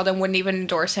in the world and wouldn't even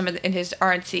endorse him in his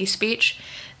RNC speech.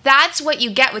 That's what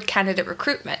you get with candidate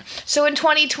recruitment. So in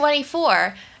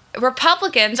 2024,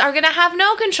 Republicans are going to have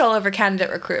no control over candidate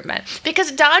recruitment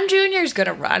because Don Jr. is going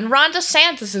to run, Ron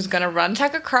DeSantis is going to run,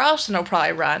 Tucker Carlson will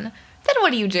probably run. Then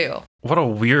what do you do? What a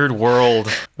weird world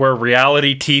where a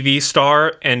reality TV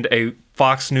star and a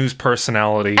Fox News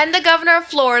personality. And the governor of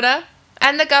Florida.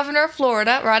 Ron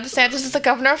DeSantis is the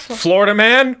governor of Florida. Florida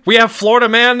man? We have Florida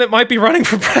man that might be running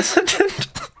for president?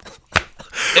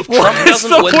 If Trump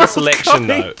doesn't win this election,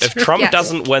 though, if Trump Yes.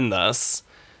 doesn't win this,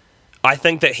 I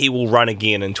think that he will run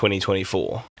again in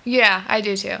 2024. Yeah, I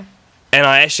do too. And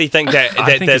I actually think that,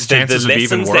 I think his the chances would be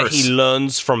even lessons that worse. he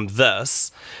learns from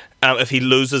this, if he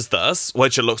loses this,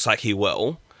 which it looks like he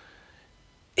will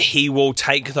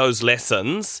take those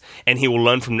lessons and he will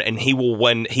learn from and he will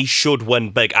win. He should win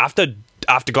big.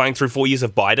 After going through 4 years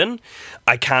of Biden,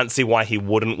 I can't see why he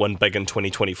wouldn't win big in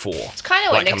 2024. It's kind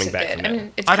of what Nixon did. I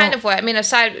mean, it's kind of what, I mean,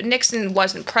 aside, Nixon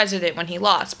wasn't president when he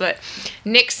lost, but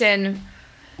Nixon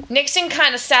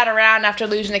kind of sat around after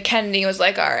losing to Kennedy and was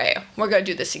like, all right, we're going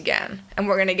to do this again. And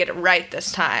we're going to get it right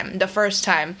this time, the first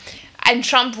time. And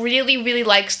Trump really, really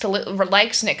likes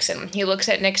Nixon. He looks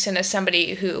at Nixon as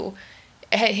somebody who,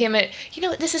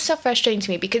 this is so frustrating to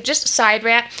me because just side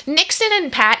rant, Nixon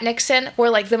and Pat Nixon were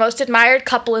like the most admired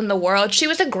couple in the world. She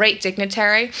was a great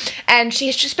dignitary and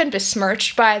she's just been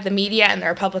besmirched by the media and the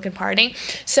Republican Party.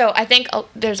 So I think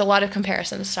there's a lot of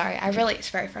comparisons. Sorry, it's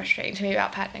very frustrating to me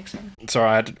about Pat Nixon.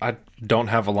 Sorry, I don't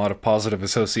have a lot of positive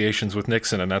associations with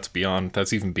Nixon, and that's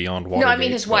even beyond Watergate. No, I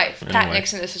mean his wife. Anyway. Pat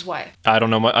Nixon is his wife. I don't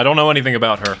know anything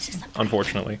about her,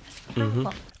 unfortunately.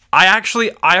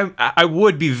 I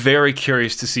would be very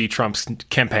curious to see Trump's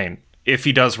campaign if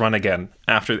he does run again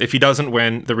if he doesn't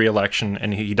win the re-election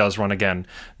and he does run again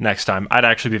next time. I'd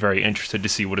actually be very interested to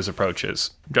see what his approach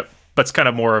is. But it's kind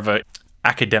of more of a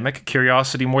academic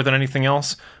curiosity more than anything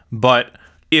else. But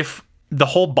if the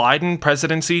whole Biden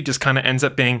presidency just kind of ends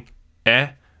up being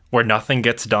where nothing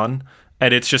gets done,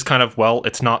 and it's just kind of, well,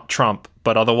 it's not Trump,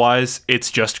 but otherwise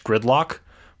it's just gridlock,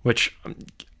 which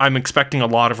I'm expecting a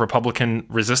lot of Republican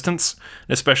resistance,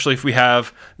 especially if we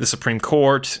have the Supreme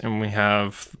Court and we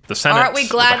have the Senate, Aren't we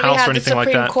glad or the House, we have or the anything like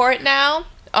Supreme that. Court now?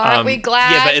 Aren't we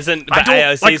glad? Yeah, but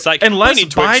AOC's like, unless we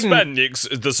need to Biden-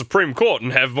 expand the Supreme Court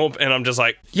and have more. And I'm just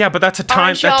like, Yeah, but that's a time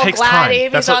Aren't y'all that takes glad time.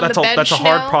 Amy's That's on the a bench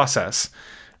hard now? process,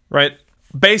 right?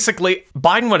 Basically,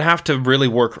 Biden would have to really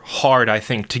work hard, I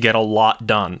think, to get a lot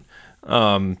done.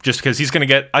 Just because he's going to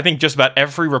get, I think just about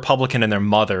every Republican and their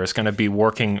mother is going to be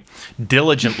working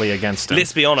diligently against him.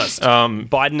 let's be honest,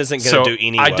 Biden isn't going to do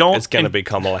any work. It's going to be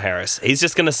Kamala Harris. He's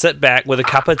just going to sit back with a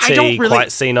cup of tea, quite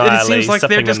senilely, it seems like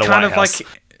sipping they're just in the kind White of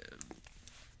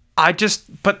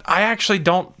House. I actually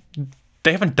don't,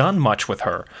 they haven't done much with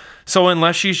her. So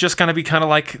unless she's just going to be kind of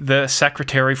like the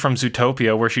secretary from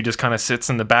Zootopia, where she just kind of sits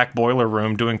in the back boiler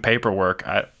room doing paperwork,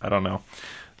 I don't know.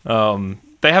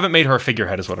 They haven't made her a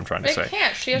figurehead, is what I'm trying to say. They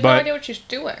can't. She has no idea what she's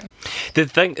doing. The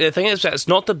thing is that it's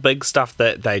not the big stuff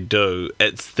that they do.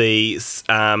 It's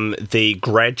the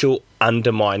gradual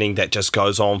undermining that just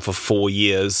goes on for 4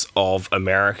 years of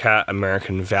America,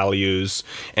 American values,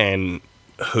 and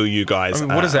who you guys are.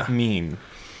 What does that mean?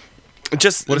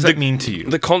 Just what does that mean to you?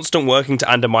 The constant working to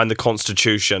undermine the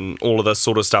Constitution, all of this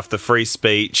sort of stuff, the free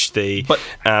speech, But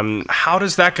how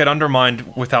does that get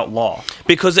undermined without law?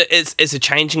 Because it's a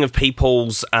changing of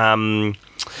people's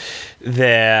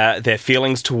their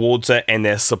feelings towards it and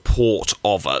their support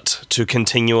of it to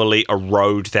continually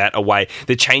erode that away.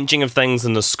 The changing of things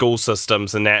in the school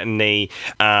systems and that and the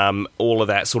all of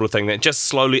that sort of thing that just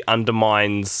slowly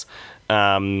undermines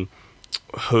who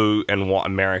and what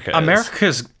America is.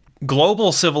 America's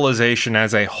global civilization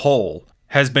as a whole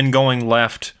has been going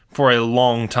left for a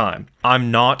long time.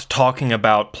 I'm not talking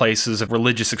about places of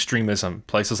religious extremism,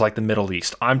 places like the Middle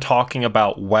East. I'm talking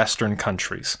about Western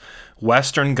countries.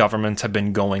 Western governments have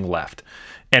been going left.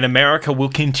 And America will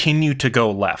continue to go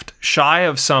left, shy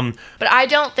of some... But I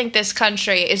don't think this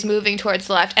country is moving towards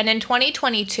the left. And in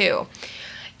 2022...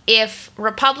 if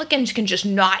Republicans can just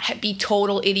not be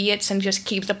total idiots and just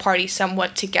keep the party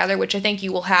somewhat together, which I think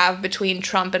you will have between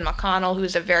Trump and McConnell,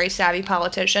 who's a very savvy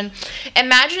politician,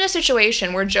 imagine a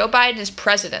situation where Joe Biden is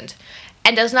president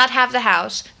and does not have the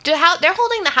House. They're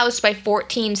holding the House by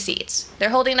 14 seats.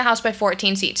 They're holding the House by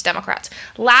 14 seats, Democrats.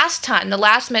 Last time, the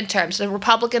last midterms, the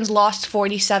Republicans lost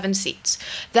 47 seats.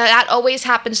 That always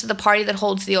happens to the party that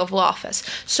holds the Oval Office.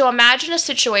 So imagine a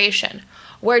situation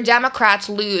where Democrats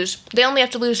they only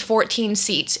have to lose 14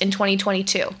 seats in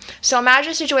 2022. So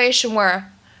imagine a situation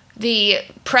where the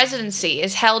presidency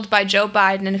is held by Joe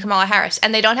Biden and Kamala Harris,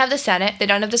 and they don't have the Senate, they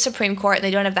don't have the Supreme Court, and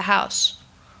they don't have the House.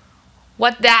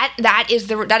 That is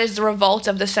the revolt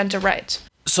of the center right.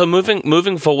 So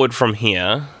moving forward from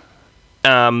here,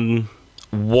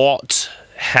 what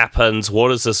happens? What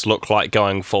does this look like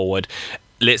going forward?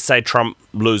 Let's say Trump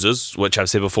loses, which I've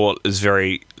said before is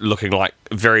very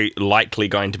likely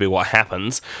going to be what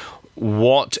happens.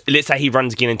 Let's say he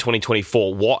runs again in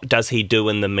 2024. What does he do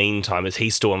in the meantime? Is he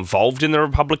still involved in the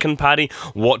Republican Party?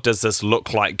 What does this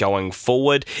look like going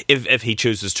forward? If he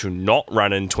chooses to not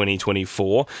run in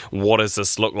 2024, what does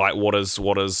this look like? What is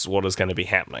going to be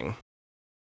happening?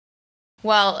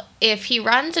 Well, if he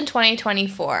runs in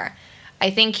 2024, I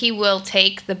think he will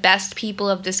take the best people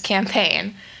of this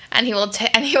campaign, and he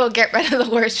will get rid of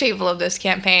the worst people of this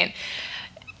campaign.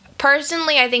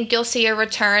 Personally, I think you'll see a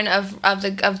return of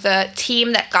the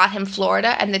team that got him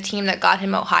Florida and the team that got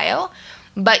him Ohio.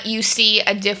 But you see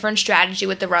a different strategy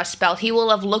with the Rust Belt. He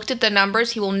will have looked at the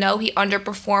numbers. He will know he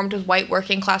underperformed with white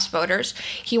working class voters.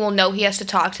 He will know he has to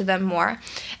talk to them more.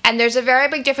 And there's a very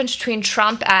big difference between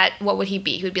Trump at, what would he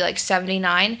be? He would be like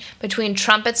 79. Between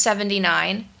Trump at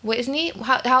 79. What, isn't he?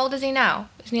 How old is he now?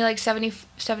 Isn't he like 70,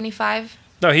 75?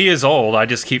 No, he is old. I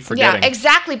just keep forgetting. Yeah,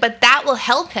 exactly. But that will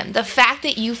help him. The fact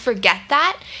that you forget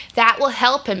that will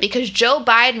help him, because Joe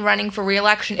Biden running for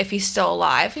re-election, if he's still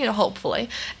alive, hopefully,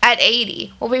 at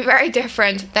 80 will be very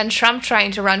different than Trump trying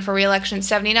to run for re-election at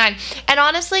 79. And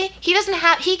honestly, he has an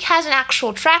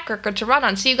actual track record to run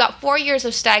on. So you got 4 years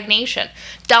of stagnation.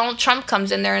 Donald Trump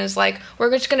comes in there and is like,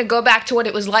 we're just going to go back to what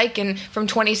it was like from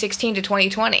 2016 to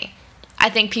 2020.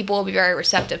 I think people will be very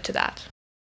receptive to that.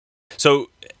 So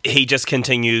he just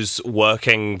continues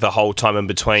working the whole time in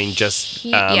between, building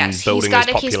his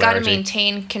popularity. He's got to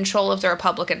maintain control of the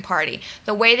Republican Party.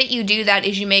 The way that you do that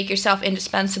is you make yourself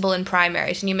indispensable in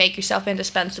primaries and you make yourself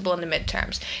indispensable in the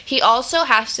midterms. He also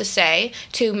has to say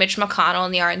to Mitch McConnell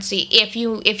and the RNC, if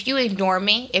you ignore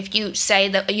me, if you say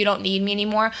that you don't need me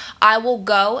anymore, I will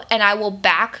go and I will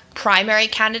back primary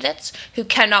candidates who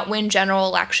cannot win general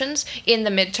elections in the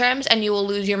midterms, and you will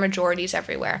lose your majorities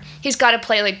everywhere. He's got to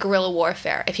play like guerrilla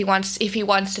warfare if he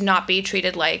wants to not be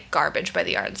treated like garbage by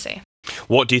the RNC.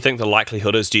 What do you think the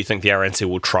likelihood is? Do you think the RNC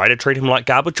will try to treat him like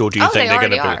garbage, or do you think they're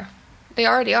going to be... They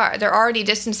already are. They're already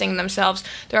distancing themselves.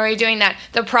 They're already doing that.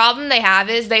 The problem they have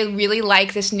is they really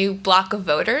like this new block of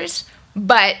voters,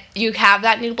 but you have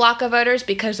that new block of voters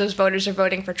because those voters are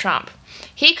voting for Trump.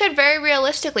 He could very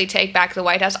realistically take back the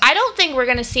White House. I don't think we're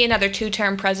going to see another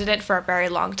two-term president for a very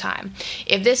long time.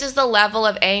 If this is the level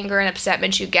of anger and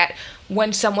upsetment you get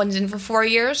when someone's in for 4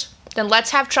 years, then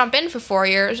let's have Trump in for 4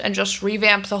 years and just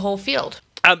revamp the whole field.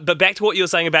 But back to what you were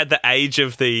saying about the age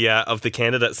of the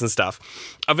candidates and stuff.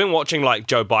 I've been watching like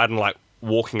Joe Biden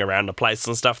walking around the place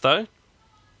and stuff though.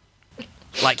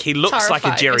 Like, he looks like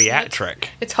a geriatric.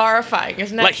 It's horrifying,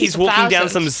 isn't it? Like, he's walking down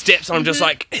some steps, and I'm just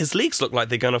like, his legs look like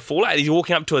they're going to fall out. He's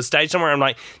walking up to a stage somewhere, and I'm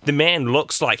like, the man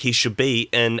looks like he should be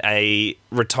in a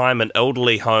retirement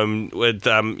elderly home with,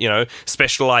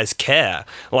 specialized care.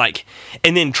 Like,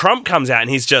 and then Trump comes out,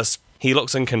 and he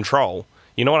looks in control.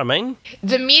 You know what I mean?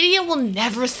 The media will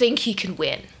never think he can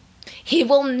win. He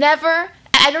will never...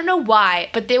 I don't know why,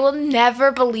 but they will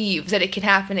never believe that it can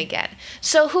happen again.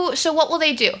 So what will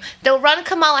they do? They'll run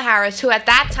Kamala Harris, who at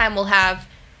that time will have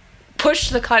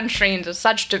pushed the country into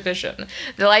such division,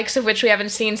 the likes of which we haven't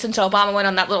seen since Obama went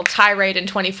on that little tirade in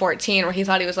 2014 where he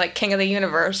thought he was like king of the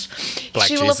universe.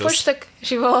 She will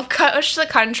have pushed the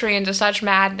country into such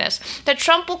madness that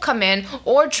Trump will come in,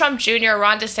 or Trump Jr.,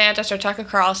 Ron DeSantis, or Tucker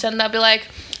Carlson. They'll be like,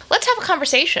 let's have a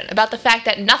conversation about the fact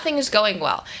that nothing is going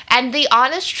well. And the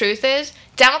honest truth is,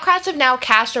 Democrats have now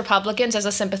cast Republicans as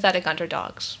a sympathetic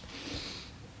underdogs.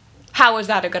 How is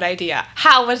that a good idea?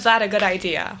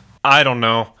 I don't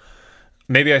know.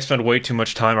 Maybe I spend way too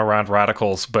much time around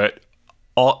radicals, but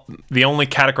the only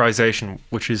categorization,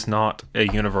 which is not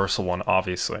a universal one,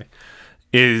 obviously,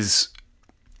 is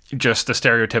just the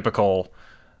stereotypical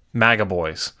MAGA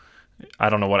boys. I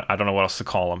don't know what else to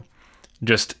call them.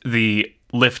 Just the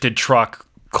lifted truck,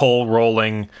 coal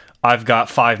rolling, I've got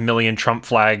 5 million Trump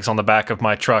flags on the back of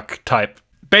my truck type.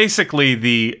 Basically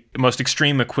the most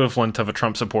extreme equivalent of a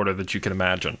Trump supporter that you can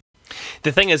imagine.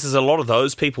 The thing is a lot of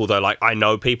those people, though, like, I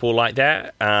know people like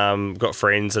that, got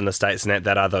friends in the States and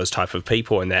that are those type of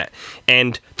people and that.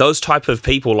 And those type of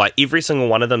people, like, every single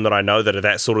one of them that I know that are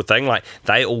that sort of thing, like,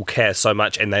 they all care so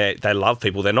much and they love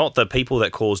people. They're not the people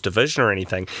that cause division or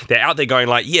anything. They're out there going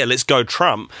like, yeah, let's go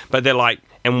Trump. But they're like,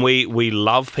 and we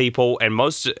love people,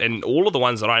 and all of the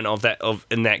ones that I know of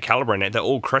in that caliber, and that they're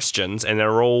all Christians, and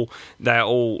they're all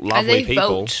lovely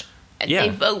people. They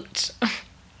vote.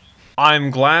 I'm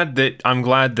glad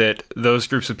that those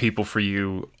groups of people for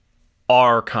you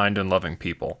are kind and loving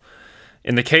people.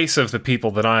 In the case of the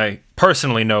people that I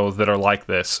personally know that are like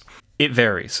this, it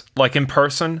varies. Like, in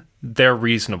person, they're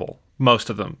reasonable,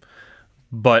 most of them,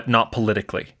 but not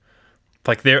politically.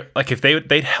 Like if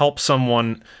they'd help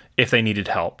someone if they needed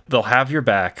help. They'll have your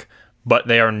back, but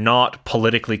they are not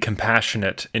politically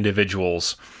compassionate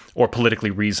individuals or politically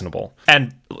reasonable.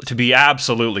 And to be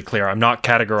absolutely clear, I'm not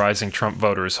categorizing Trump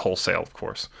voters wholesale, of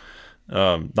course.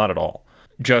 Not at all.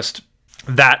 Just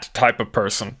that type of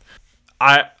person.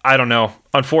 I don't know.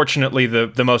 Unfortunately,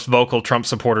 the most vocal Trump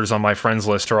supporters on my friends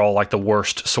list are all like the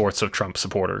worst sorts of Trump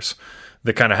supporters.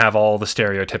 They kind of have all the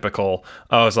stereotypical,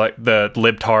 it's like the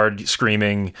libtard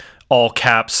screaming, all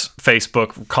caps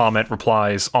Facebook comment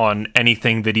replies on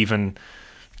anything that even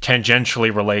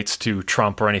tangentially relates to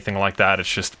Trump or anything like that.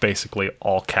 It's just basically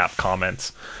all cap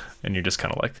comments. And you're just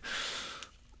kind of like...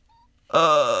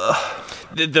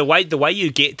 The way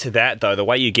you get to that, though,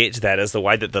 is the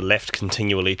way that the left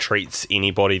continually treats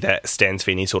anybody that stands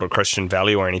for any sort of Christian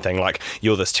value or anything. Like,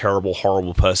 you're this terrible,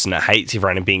 horrible person that hates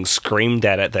everyone and being screamed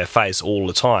at their face all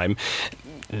the time.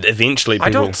 Eventually, people... I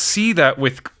don't see that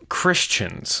with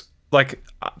Christians. Like,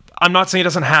 I'm not saying it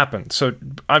doesn't happen. So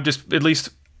I'm just, at least...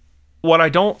 What I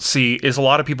don't see is a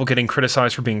lot of people getting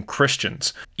criticized for being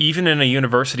Christians. Even in a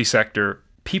university sector,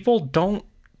 people don't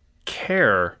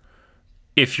care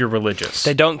if you're religious.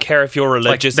 They don't care if you're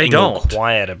religious and you're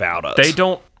quiet about it.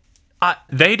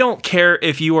 They don't care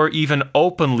if you are even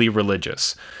openly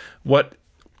religious. What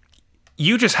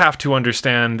you just have to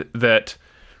understand that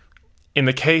in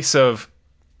the case of,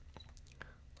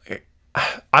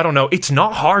 I don't know, it's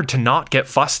not hard to not get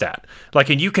fussed at. Like,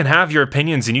 and you can have your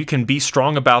opinions and you can be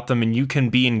strong about them and you can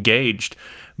be engaged,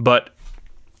 but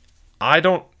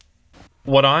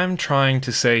what I'm trying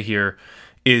to say here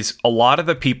is a lot of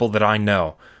the people that I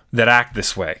know that act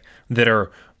this way, that are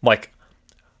like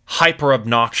hyper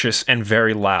obnoxious and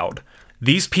very loud,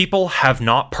 these people have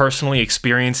not personally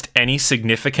experienced any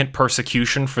significant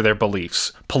persecution for their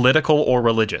beliefs, political or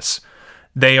religious.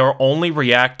 They are only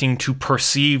reacting to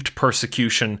perceived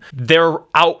persecution. Their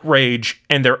outrage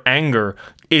and their anger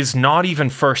is not even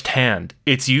firsthand.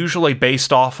 It's usually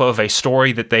based off of a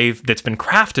story that's been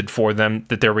crafted for them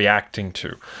that they're reacting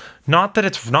to. Not that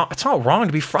it's not wrong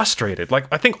to be frustrated. Like,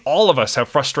 I think all of us have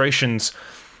frustrations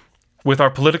with our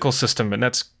political system, and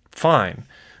that's fine.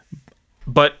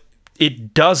 But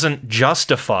it doesn't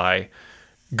justify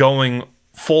going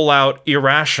full out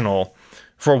irrational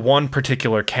for one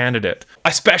particular candidate.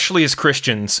 Especially as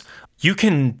Christians, you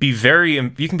can be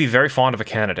very fond of a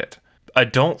candidate. I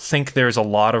don't think there's a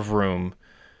lot of room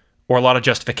or a lot of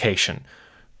justification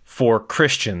for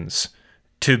Christians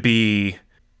to be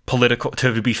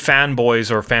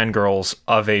fanboys or fangirls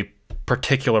of a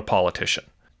particular politician.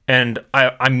 And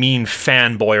I mean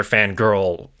fanboy or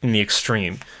fangirl in the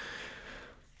extreme.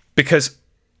 Because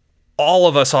all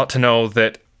of us ought to know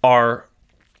that our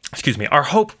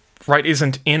hope, right,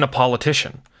 isn't in a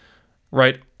politician,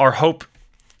 right? Our hope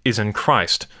is in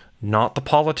Christ, not the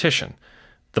politician.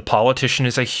 The politician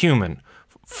is a human,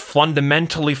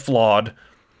 fundamentally flawed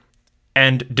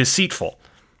and deceitful,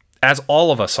 as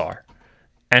all of us are.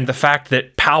 And the fact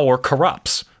that power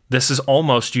corrupts, this is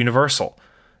almost universal.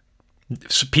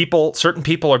 Certain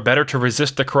people are better to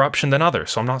resist the corruption than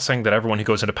others. So I'm not saying that everyone who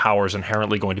goes into power is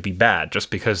inherently going to be bad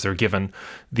just because they're given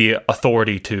the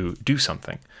authority to do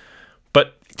something.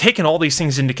 But taking all these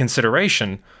things into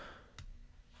consideration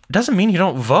doesn't mean you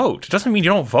don't vote. It doesn't mean you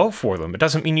don't vote for them. It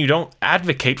doesn't mean you don't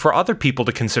advocate for other people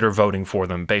to consider voting for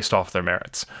them based off their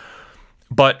merits.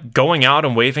 But going out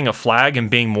and waving a flag and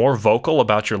being more vocal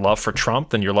about your love for Trump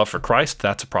than your love for Christ,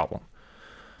 that's a problem.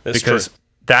 Because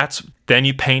then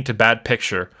you paint a bad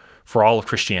picture for all of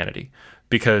Christianity.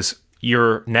 Because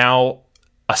you're now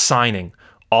assigning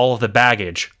all of the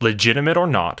baggage, legitimate or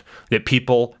not, that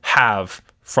people have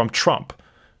from Trump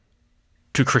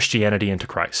to Christianity and to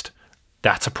Christ.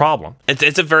 That's a problem.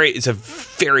 It's a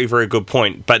very, very good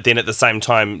point. But then at the same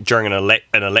time, during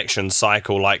an election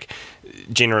cycle, like,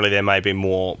 generally there may be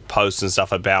more posts and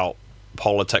stuff about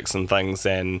politics and things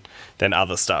than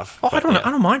other stuff. I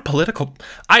don't mind political.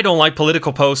 I don't like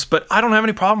political posts, but I don't have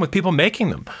any problem with people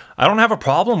making them. I don't have a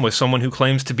problem with someone who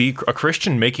claims to be a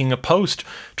Christian making a post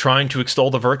trying to extol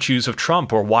the virtues of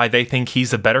Trump or why they think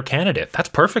he's a better candidate. That's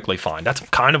perfectly fine. That's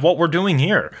kind of what we're doing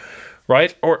here,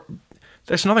 right? Or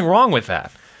there's nothing wrong with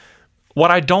that.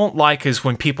 What I don't like is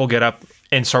when people get up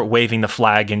and start waving the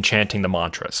flag and chanting the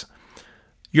mantras.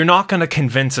 You're not going to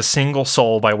convince a single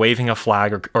soul by waving a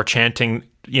flag or chanting,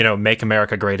 Make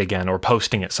America Great Again, or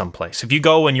posting it someplace. If you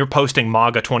go and you're posting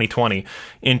MAGA 2020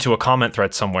 into a comment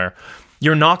thread somewhere,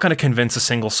 you're not going to convince a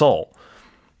single soul.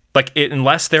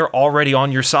 Unless they're already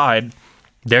on your side,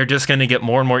 they're just going to get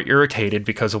more and more irritated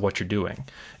because of what you're doing.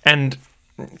 And,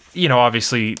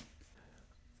 obviously,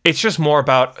 It's just more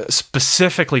about,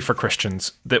 specifically for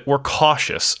Christians, that we're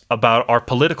cautious about our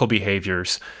political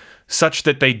behaviors such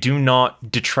that they do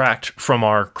not detract from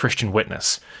our Christian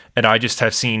witness. And I just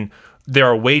have seen there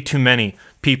are way too many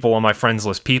people on my friends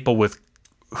list, people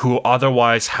who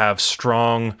otherwise have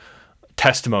strong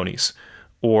testimonies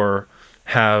or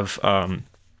have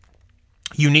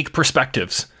unique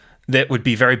perspectives that would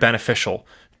be very beneficial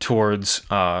towards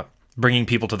bringing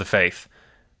people to the faith,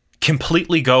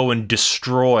 completely go and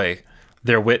destroy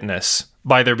their witness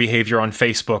by their behavior on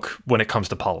Facebook when it comes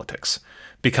to politics,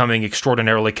 becoming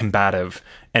extraordinarily combative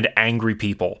and angry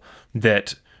people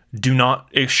that do not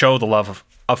show the love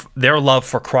of their love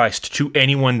for Christ to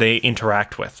anyone they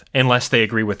interact with, unless they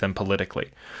agree with them politically.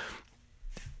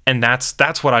 And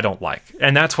that's what I don't like.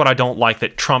 And that's what I don't like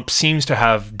that Trump seems to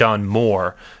have done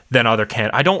more than other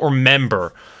candidates. I don't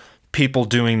remember people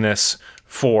doing this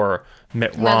for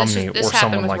Mitt Romney or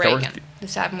someone like that.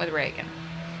 This happened with Reagan.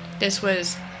 This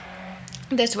was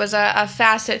a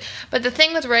facet. But the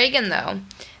thing with Reagan, though,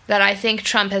 that I think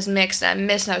Trump has missed,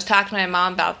 and I was talking to my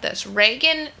mom about this.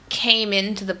 Reagan came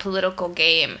into the political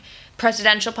game,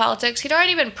 presidential politics. He'd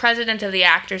already been president of the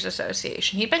Actors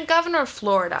Association. He'd been governor of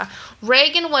Florida.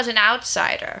 Reagan was an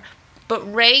outsider. But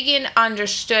Reagan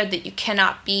understood that you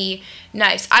cannot be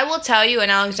nice. I will tell you, and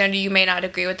Alexander, you may not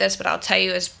agree with this, but I'll tell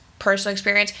you as personal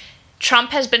experience,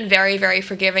 Trump has been very, very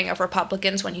forgiving of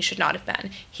Republicans when he should not have been.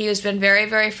 He has been very,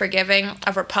 very forgiving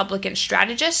of Republican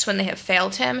strategists when they have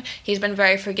failed him. He's been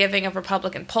very forgiving of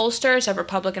Republican pollsters, of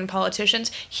Republican politicians.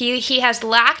 He has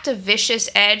lacked a vicious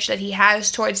edge that he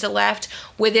has towards the left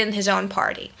within his own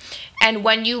party. And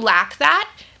when you lack that,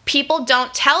 people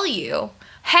don't tell you,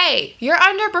 hey, you're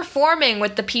underperforming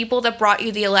with the people that brought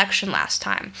you the election last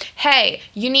time. Hey,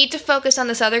 you need to focus on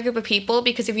this other group of people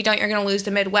because if you don't, you're going to lose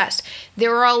the Midwest. There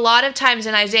were a lot of times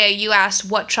in Isaiah, you asked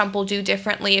what Trump will do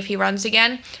differently if he runs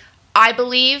again. I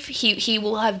believe he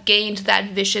will have gained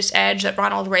that vicious edge that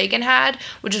Ronald Reagan had,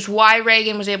 which is why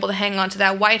Reagan was able to hang on to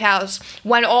that White House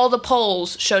when all the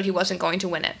polls showed he wasn't going to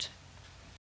win it.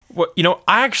 Well,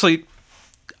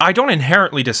 I don't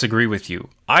inherently disagree with you.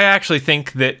 I actually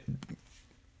think that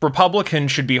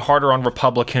Republicans should be harder on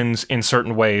Republicans in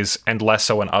certain ways and less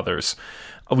so in others.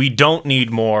 We don't need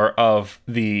more of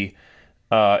the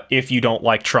if you don't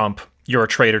like Trump, you're a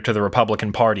traitor to the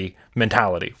Republican Party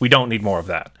mentality. We don't need more of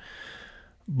that.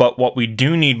 But what we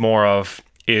do need more of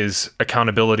is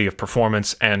accountability of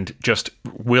performance and just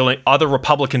other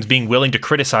Republicans being willing to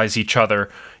criticize each other,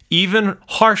 even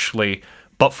harshly,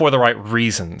 but for the right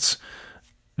reasons.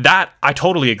 That I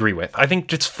totally agree with. I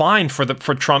think it's fine for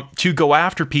Trump to go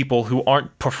after people who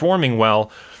aren't performing well,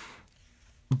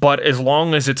 but as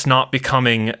long as it's not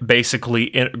becoming basically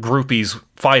groupies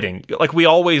fighting. Like we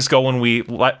always go when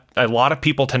a lot of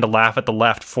people tend to laugh at the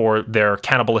left for their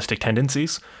cannibalistic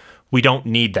tendencies. We don't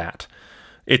need that.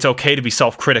 It's okay to be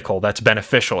self-critical. That's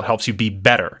beneficial. It helps you be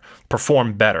better,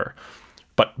 perform better.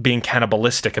 But being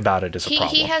cannibalistic about it is a problem.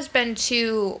 He has been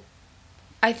too,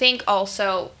 I think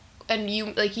also, and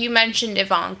you mentioned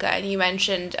Ivanka and you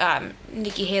mentioned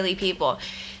Nikki Haley people.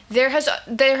 There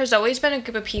has always been a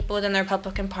group of people within the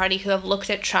Republican Party who have looked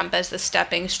at Trump as the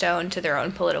stepping stone to their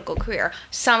own political career,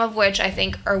 some of which I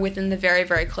think are within the very,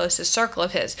 very closest circle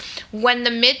of his. When the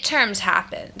midterms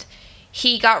happened,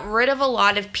 he got rid of a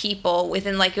lot of people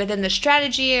within the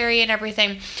strategy area and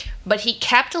everything, but he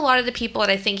kept a lot of the people that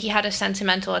I think he had a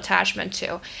sentimental attachment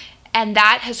to. And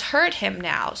that has hurt him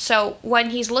now. So when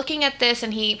he's looking at this,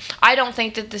 and I don't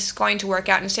think that this is going to work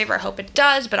out in his favor. I hope it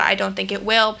does, but I don't think it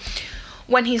will.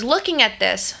 When he's looking at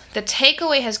this, the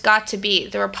takeaway has got to be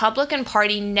the Republican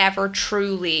Party never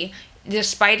truly,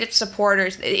 despite its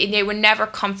supporters, they were never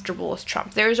comfortable with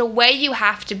Trump. There's a way you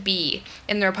have to be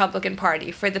in the Republican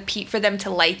Party for them to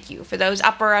like you, for those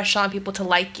upper echelon people to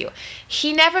like you.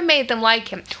 He never made them like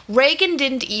him. Reagan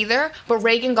didn't either, but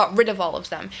Reagan got rid of all of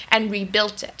them and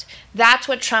rebuilt it. That's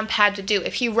what Trump had to do.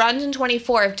 If he runs in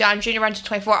 24, if Don Jr. runs in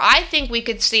 24, I think we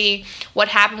could see what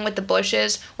happened with the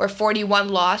Bushes, where 41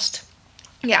 lost.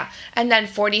 Yeah, and then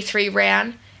 43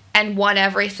 ran and won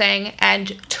everything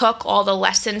and took all the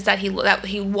lessons that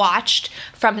he watched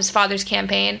from his father's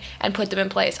campaign and put them in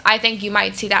place. I think you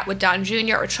might see that with Don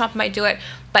Jr. or Trump might do it,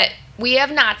 but we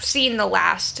have not seen the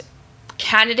last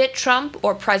candidate Trump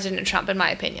or President Trump, in my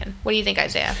opinion. What do you think,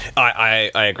 Isaiah? I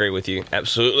agree with you,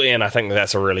 absolutely, and I think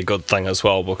that's a really good thing as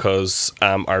well, because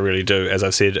I really do, as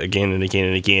I've said again and again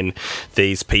and again,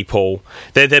 these people,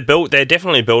 they're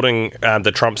definitely building,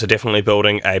 the Trumps are definitely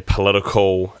building a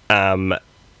political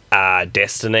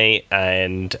destiny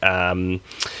and a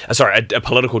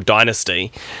political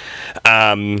dynasty,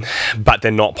 but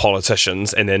they're not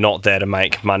politicians and they're not there to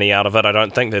make money out of it. I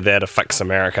don't think they're there to fix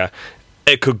America.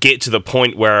 It could get to the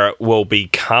point where it will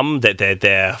become that they're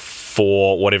there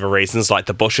for whatever reasons, like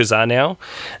the Bushes are now,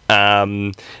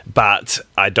 but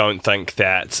I don't think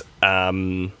that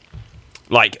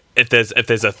like if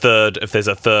there's a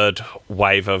third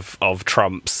wave of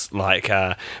Trumps, like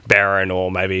Barron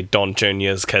or maybe Don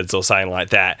Jr.'s kids or something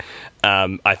like that,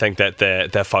 I think that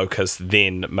their focus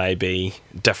then may be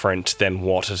different than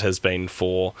what it has been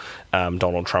for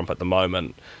Donald Trump at the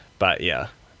moment. But yeah,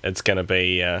 it's going to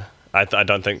be. I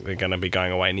don't think they're going to be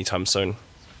going away anytime soon.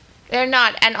 They're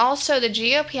not, and also the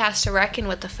GOP has to reckon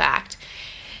with the fact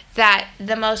that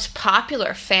the most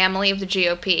popular family of the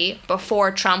GOP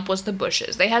before Trump was the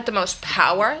Bushes. They had the most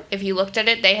power. If you looked at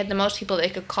it, they had the most people they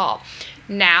could call.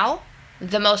 Now,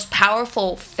 the most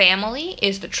powerful family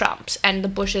is the Trumps, and the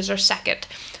Bushes are second.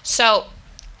 So,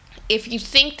 if you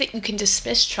think that you can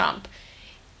dismiss Trump,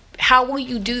 how will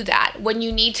you do that when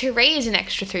you need to raise an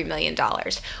extra $3 million?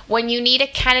 When you need a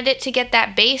candidate to get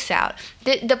that base out?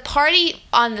 The party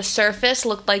on the surface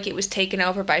looked like it was taken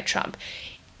over by Trump.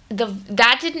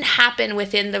 That didn't happen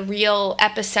within the real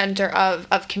epicenter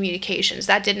of communications.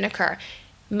 That didn't occur.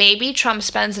 Maybe Trump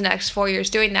spends the next 4 years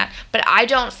doing that, but I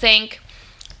don't think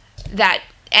that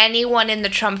anyone in the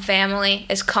Trump family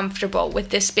is comfortable with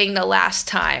this being the last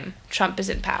time Trump is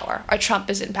in power, or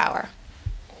Trump is in power.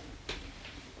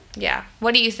 Yeah.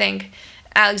 What do you think,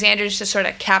 Alexander, just to sort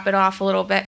of cap it off a little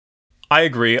bit? I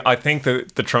agree. I think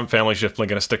that the Trump family is definitely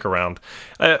going to stick around.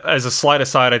 As a slight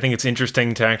aside, I think it's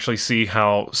interesting to actually see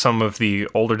how some of the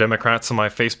older Democrats on my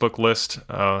Facebook list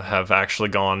have actually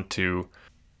gone to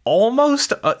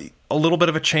almost a little bit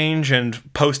of a change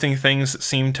and posting things that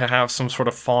seem to have some sort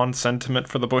of fond sentiment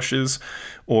for the Bushes,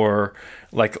 or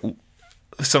like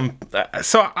some.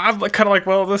 So I'm kind of like,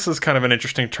 well, this is kind of an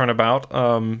interesting turnabout.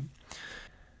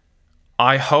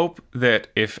 I hope that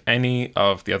if any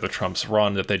of the other Trumps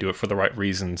run, that they do it for the right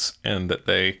reasons and that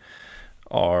they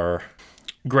are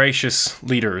gracious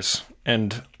leaders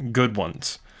and good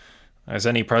ones, as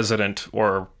any president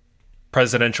or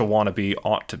presidential wannabe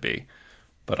ought to be.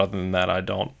 But other than that, I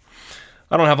don't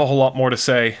have a whole lot more to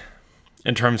say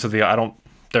in terms of there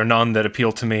are none that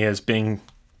appeal to me as being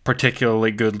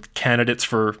particularly good candidates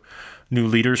for new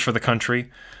leaders for the country.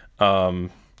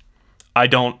 I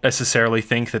don't necessarily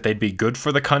think that they'd be good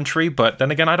for the country, but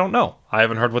then again, I don't know. I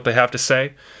haven't heard what they have to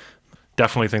say.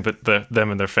 Definitely think that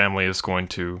them and their family is going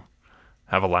to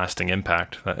have a lasting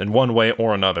impact in one way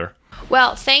or another.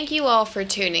 Well, thank you all for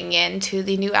tuning in to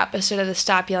the new episode of the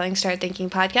Stop Yelling, Start Thinking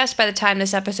podcast. By the time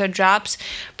this episode drops,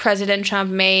 President Trump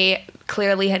may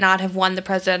clearly not have won the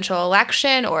presidential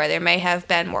election, or there may have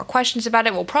been more questions about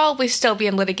it. We'll probably still be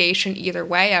in litigation either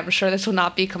way. I'm sure this will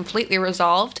not be completely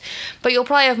resolved, but you'll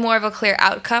probably have more of a clear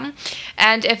outcome.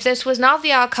 And if this was not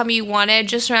the outcome you wanted,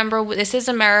 just remember, this is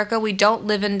America. We don't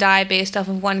live and die based off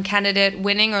of one candidate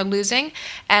winning or losing,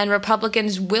 and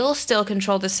Republicans will still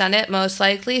control the Senate, most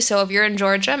likely. So if you're in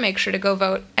Georgia, make sure to go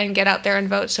vote and get out there and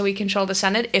vote so we control the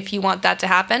Senate if you want that to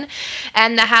happen.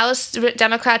 And the House,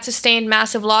 Democrats sustained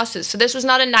massive losses. So this was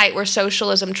not a night where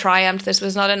socialism triumphed. This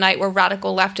was not a night where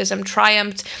radical leftism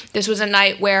triumphed. This was a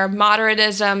night where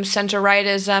moderatism,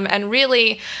 center-rightism, and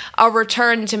really a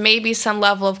return to maybe some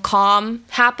level of calm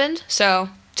happened. So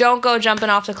don't go jumping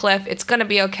off the cliff. It's going to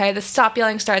be okay. The Stop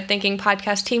Yelling, Start Thinking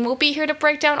podcast team will be here to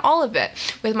break down all of it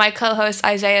with my co-hosts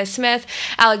Isaiah Smith,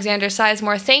 Alexander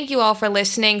Sizemore. Thank you all for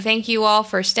listening. Thank you all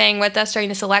for staying with us during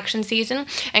this election season.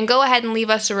 And go ahead and leave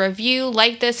us a review,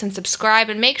 like this, and subscribe.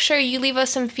 And make sure you leave us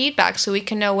some feedback so we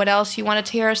can know what else you wanted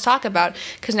to hear us talk about,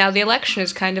 because now the election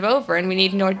is kind of over and we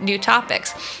need new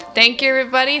topics. Thank you,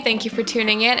 everybody. Thank you for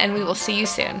tuning in, and we will see you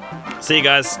soon. See you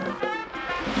guys.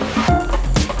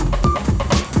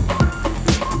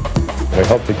 We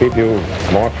hope to keep you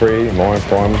more free, more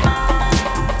informed,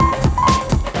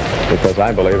 because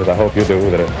I believe, as I hope you do,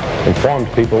 that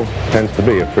informed people tends to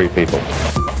be a free people.